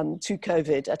to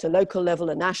COVID at a local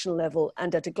level, a national level,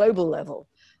 and at a global level,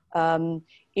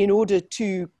 in order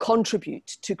to contribute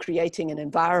to creating an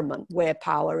environment where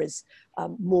power is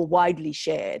more widely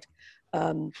shared,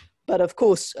 But of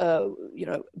course, you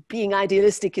know, being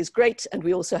idealistic is great, and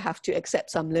we also have to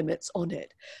accept some limits on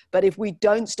it. But if we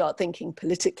don't start thinking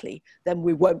politically, then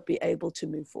we won't be able to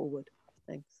move forward.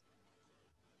 Thanks.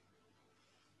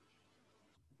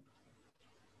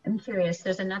 I'm curious,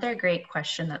 there's another great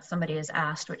question that somebody has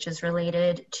asked, which is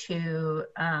related to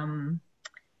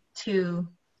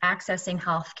accessing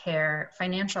healthcare.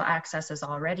 Financial access is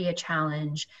already a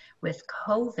challenge. With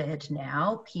COVID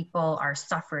now, people are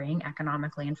suffering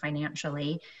economically and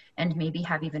financially, and maybe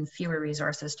have even fewer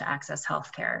resources to access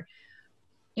healthcare.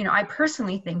 You know, I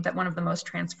personally think that one of the most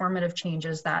transformative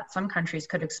changes that some countries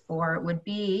could explore would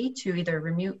be to either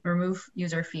remove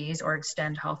user fees or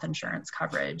extend health insurance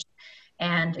coverage.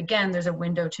 And again, there's a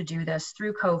window to do this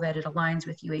through COVID. It aligns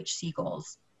with UHC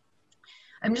goals.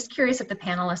 I'm just curious if the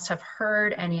panelists have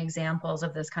heard any examples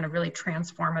of this kind of really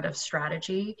transformative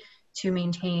strategy to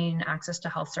maintain access to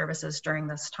health services during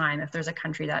this time, if there's a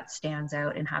country that stands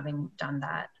out in having done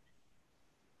that.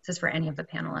 This is for any of the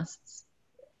panelists.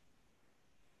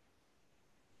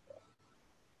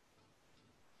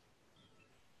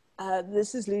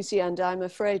 This is Lucy, and I'm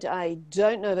afraid I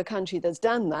don't know the country that's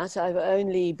done that. I've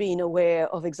only been aware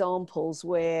of examples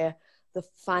where the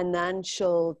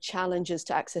financial challenges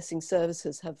to accessing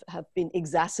services have been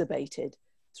exacerbated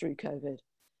through COVID.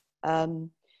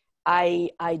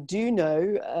 I do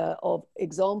know of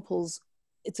examples,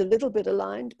 it's a little bit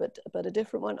aligned, but a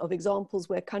different one, of examples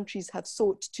where countries have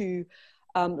sought to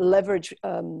leverage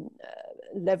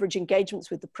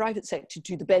engagements with the private sector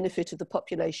to the benefit of the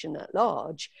population at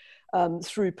large,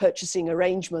 through purchasing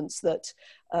arrangements that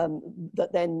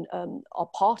then are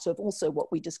part of also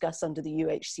what we discuss under the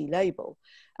UHC label.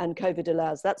 And COVID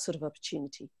allows that sort of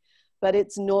opportunity. But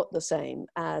it's not the same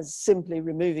as simply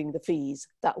removing the fees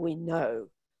that we know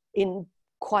in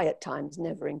quiet times,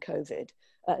 never in COVID,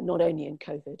 not only in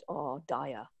COVID,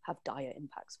 have dire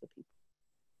impacts for people.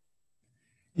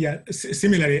 Yeah,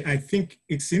 similarly, I think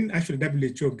it's in actually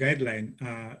WHO guideline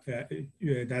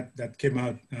that came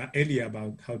out earlier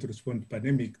about how to respond to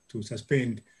pandemic to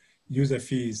suspend user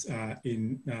fees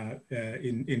in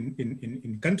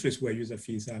countries where user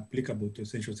fees are applicable to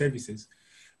essential services.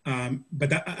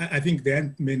 But I think there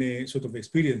are many sort of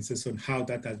experiences on how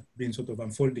that has been sort of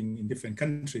unfolding in different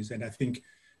countries, and I think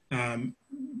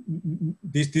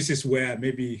this is where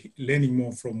maybe learning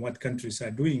more from what countries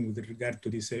are doing with regard to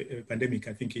this pandemic,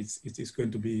 I think it's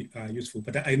going to be useful.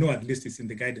 But I know at least it's in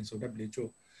the guidance of WHO.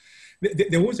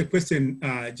 There was a question,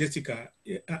 Jessica,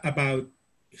 about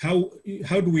how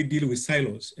do we deal with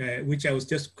silos, which I was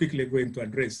just quickly going to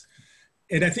address.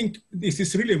 And I think this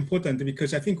is really important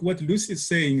because I think what Lucy is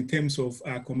saying in terms of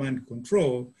command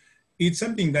control, it's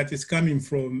something that is coming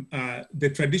from the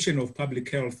tradition of public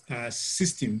health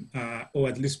system, or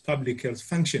at least public health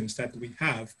functions that we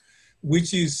have,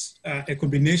 which is a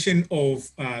combination of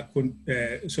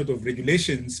sort of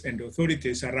regulations and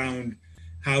authorities around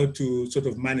how to sort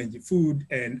of manage food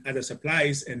and other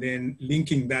supplies, and then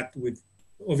linking that with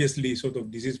obviously sort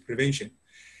of disease prevention.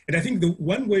 And I think the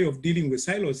one way of dealing with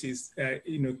silos is,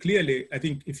 clearly, I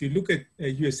think if you look at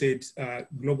USAID's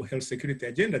Global Health Security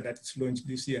Agenda that is launched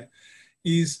this year,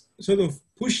 is sort of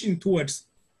pushing towards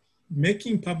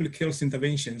making public health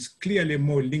interventions clearly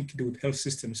more linked with health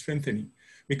system strengthening,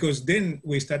 because then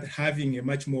we start having a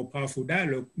much more powerful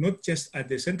dialogue, not just at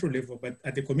the central level, but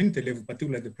at the community level,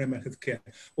 particularly the primary health care,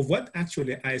 of what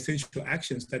actually are essential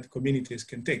actions that communities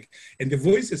can take. And the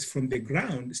voices from the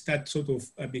ground start sort of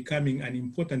becoming an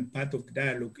important part of the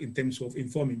dialogue in terms of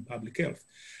informing public health.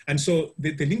 And so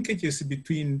the linkages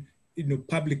between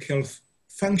public health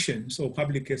functions or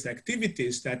public health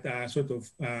activities that are sort of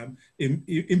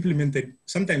implemented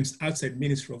sometimes outside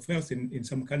Ministry of Health in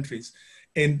some countries,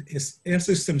 and health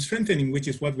system strengthening, which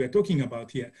is what we're talking about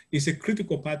here, is a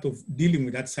critical part of dealing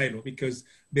with that silo, because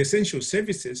the essential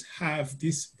services have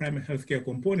this primary healthcare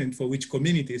component for which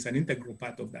community is an integral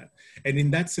part of that. And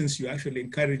in that sense, you're actually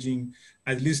encouraging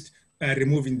at least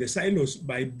removing the silos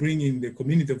by bringing the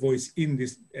community voice in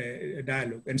this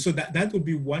dialogue. And so that would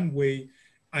be one way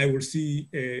I will see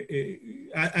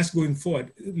us going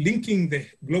forward, linking the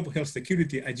global health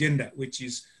security agenda, which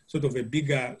is sort of a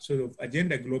bigger sort of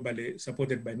agenda globally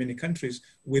supported by many countries,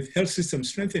 with health system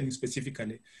strengthening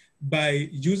specifically, by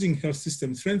using health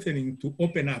system strengthening to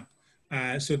open up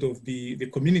sort of the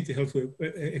community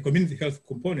health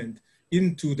component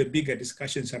into the bigger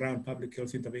discussions around public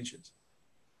health interventions.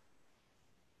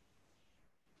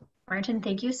 Martin,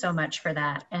 thank you so much for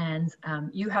that. And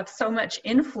you have so much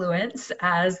influence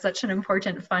as such an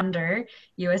important funder,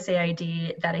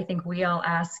 USAID, that I think we all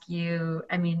ask you,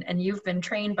 I mean, and you've been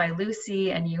trained by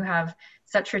Lucy and you have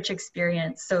such rich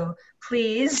experience. So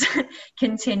please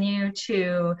continue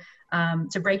to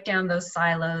break down those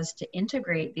silos, to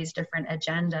integrate these different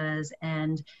agendas.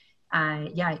 And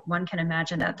yeah, one can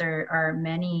imagine that there are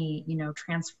many, you know,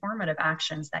 transformative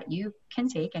actions that you can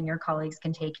take and your colleagues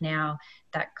can take now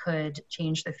that could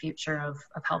change the future of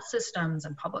health systems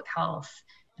and public health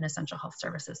and essential health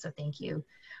services. So thank you.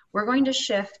 We're going to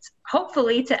shift,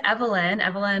 hopefully, to Evelyn.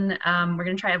 Evelyn, we're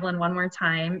going to try Evelyn one more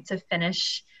time to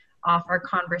finish off our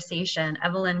conversation.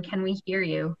 Evelyn, can we hear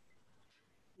you?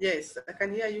 Yes, I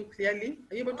can hear you clearly.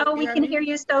 Are you able to hear me? Oh, we can hear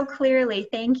you so clearly.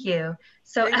 Thank you.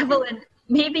 So Evelyn,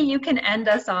 maybe you can end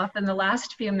us off in the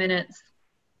last few minutes.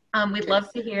 We'd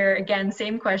love to hear, again,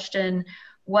 same question,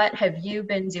 what have you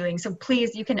been doing? So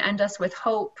please, you can end us with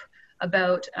hope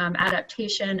about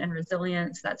adaptation and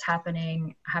resilience that's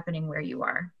happening where you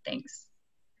are. Thanks.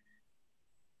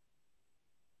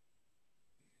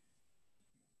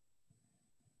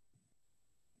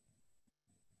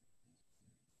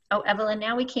 Oh, Evelyn,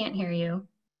 now we can't hear you.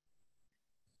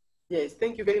 Yes,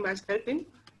 thank you very much, Kelvin.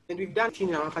 And we've done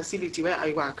in our facility where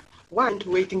I work. One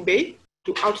to waiting bay,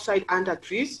 to outside under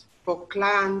trees for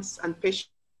clients and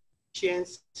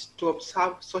patients to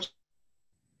observe social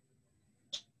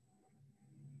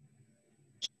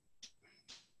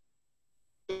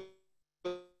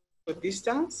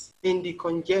distance in the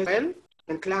congestion,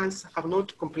 and clients have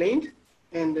not complained.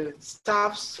 And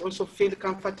staffs also feel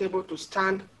comfortable to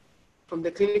stand from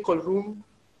the clinical room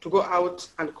to go out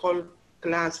and call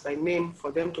clients by name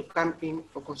for them to come in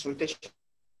for consultation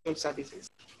services.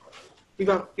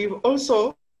 We've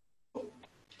also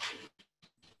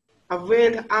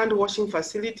availed hand washing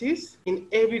facilities in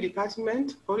every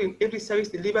department or in every service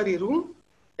delivery room,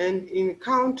 and in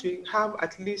count we have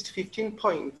at least 15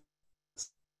 points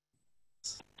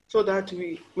so that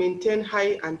we maintain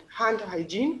high and hand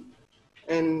hygiene,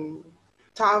 and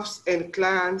staffs and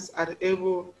clients are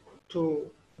able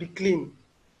to be clean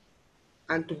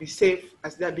and to be safe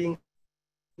as they're being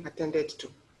attended to.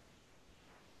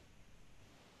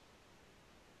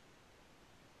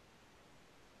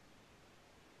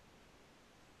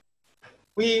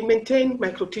 We maintain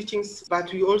micro teachings,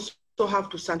 but we also have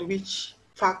to sandwich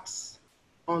facts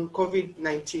on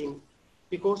COVID-19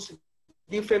 because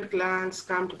different clients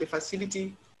come to the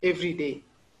facility every day.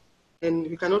 And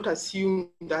we cannot assume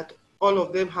that all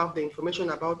of them have the information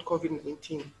about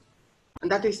COVID-19. And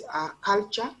that is a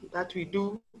culture that we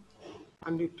do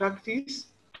and we practice,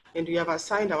 and we have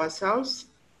assigned ourselves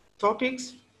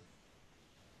topics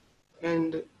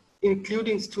and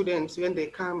including students when they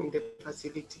come in the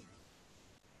facility.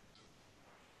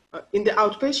 In the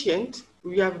outpatient,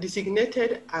 we have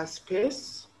designated a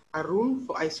space, a room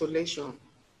for isolation.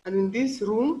 And in this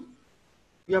room,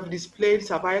 we have displayed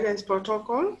surveillance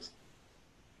protocols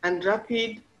and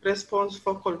rapid response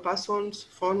focal person's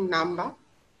phone number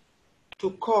to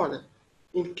call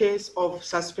in case of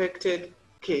suspected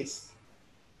case.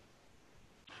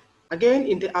 Again,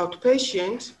 in the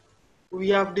outpatient, we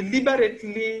have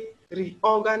deliberately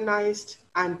reorganized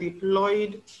and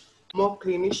deployed more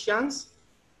clinicians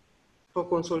for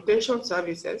consultation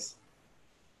services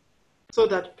so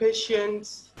that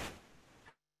patients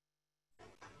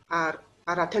are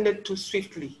attended to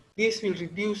swiftly. This will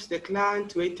reduce the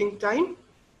client waiting time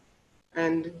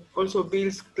and also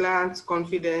builds clients'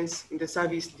 confidence in the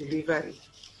service delivery.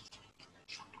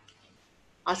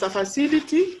 As a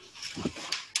facility,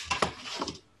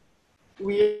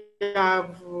 we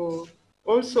have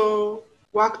also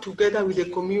worked together with the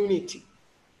community.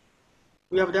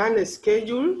 We have done a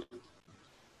schedule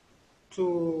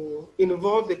to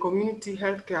involve the community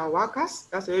healthcare workers,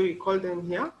 that's the way we call them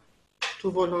here, to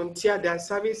volunteer their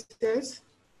services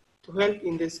to help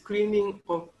in the screening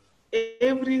of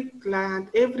every client,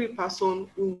 every person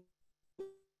who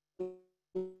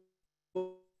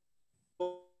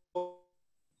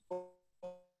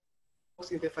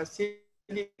works in the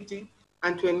facility,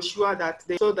 and to ensure that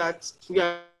so that we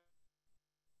are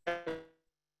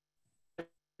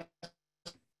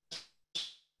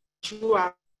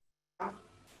sure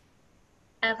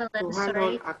Evelyn, to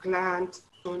handle a client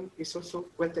is also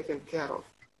well taken care of.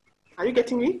 Are you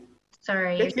getting me?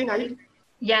 Sorry. Kathleen, are you?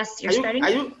 Yes, you're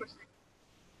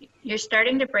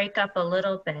starting to break up a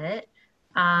little bit,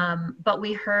 but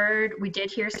we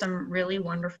did hear some really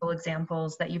wonderful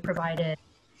examples that you provided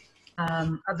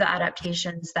of the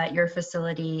adaptations that your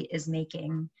facility is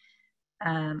making.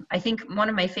 I think one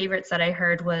of my favorites that I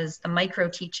heard was the micro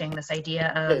teaching, this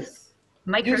idea of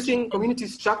using community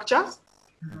structures.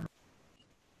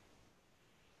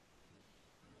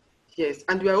 Yes,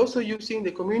 and we are also using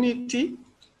the community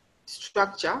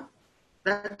structure,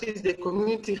 that is the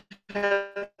community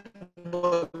health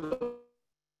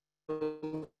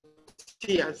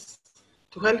volunteers,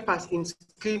 to help us in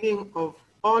screening of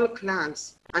all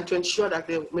clans and to ensure that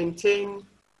they maintain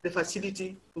the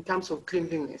facility in terms of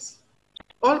cleanliness.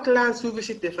 All clans who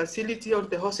visit the facility or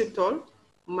the hospital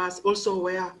must also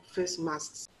wear face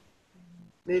masks.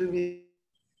 They'll be.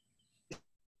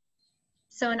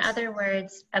 So in other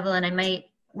words, Evelyn, I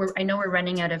know we're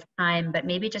running out of time, but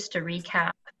maybe just to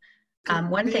recap,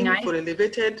 for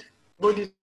elevated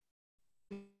body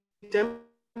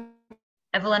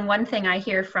Evelyn, one thing I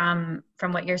hear from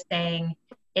what you're saying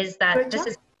is that this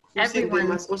is everyone. They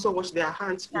must also wash their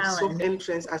hands with soap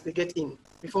entrance as they get in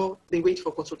before they wait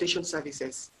for consultation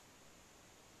services.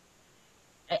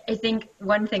 I think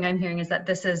one thing I'm hearing is that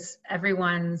this is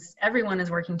everyone is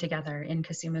working together in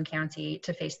Kisumu County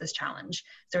to face this challenge.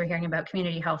 So we're hearing about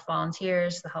community health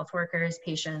volunteers, the health workers,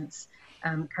 patients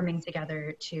coming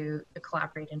together to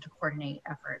collaborate and to coordinate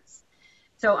efforts.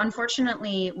 So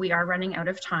unfortunately, we are running out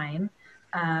of time.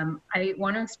 I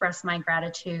want to express my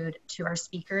gratitude to our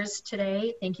speakers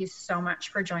today. Thank you so much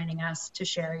for joining us to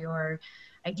share your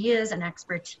ideas and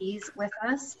expertise with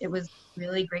us. It was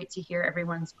really great to hear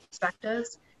everyone's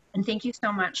perspectives. And thank you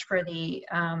so much for the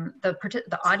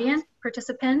audience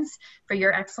participants, for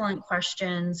your excellent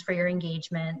questions, for your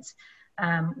engagement.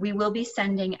 We will be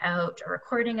sending out a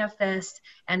recording of this,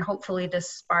 and hopefully this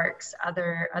sparks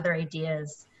other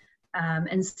ideas.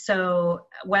 And so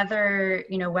whether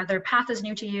PATH is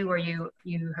new to you or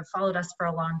you have followed us for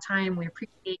a long time, we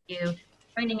appreciate you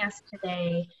joining us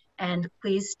today. And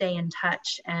please stay in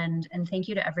touch, and thank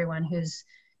you to everyone who's,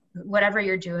 whatever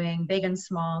you're doing, big and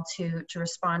small, to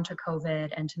respond to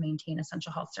COVID and to maintain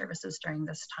essential health services during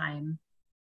this time.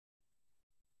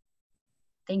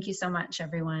 Thank you so much,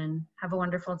 everyone. Have a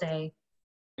wonderful day.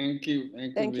 Thank you.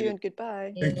 Thank you and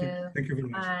goodbye. Thank you. Thank you very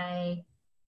much. Bye.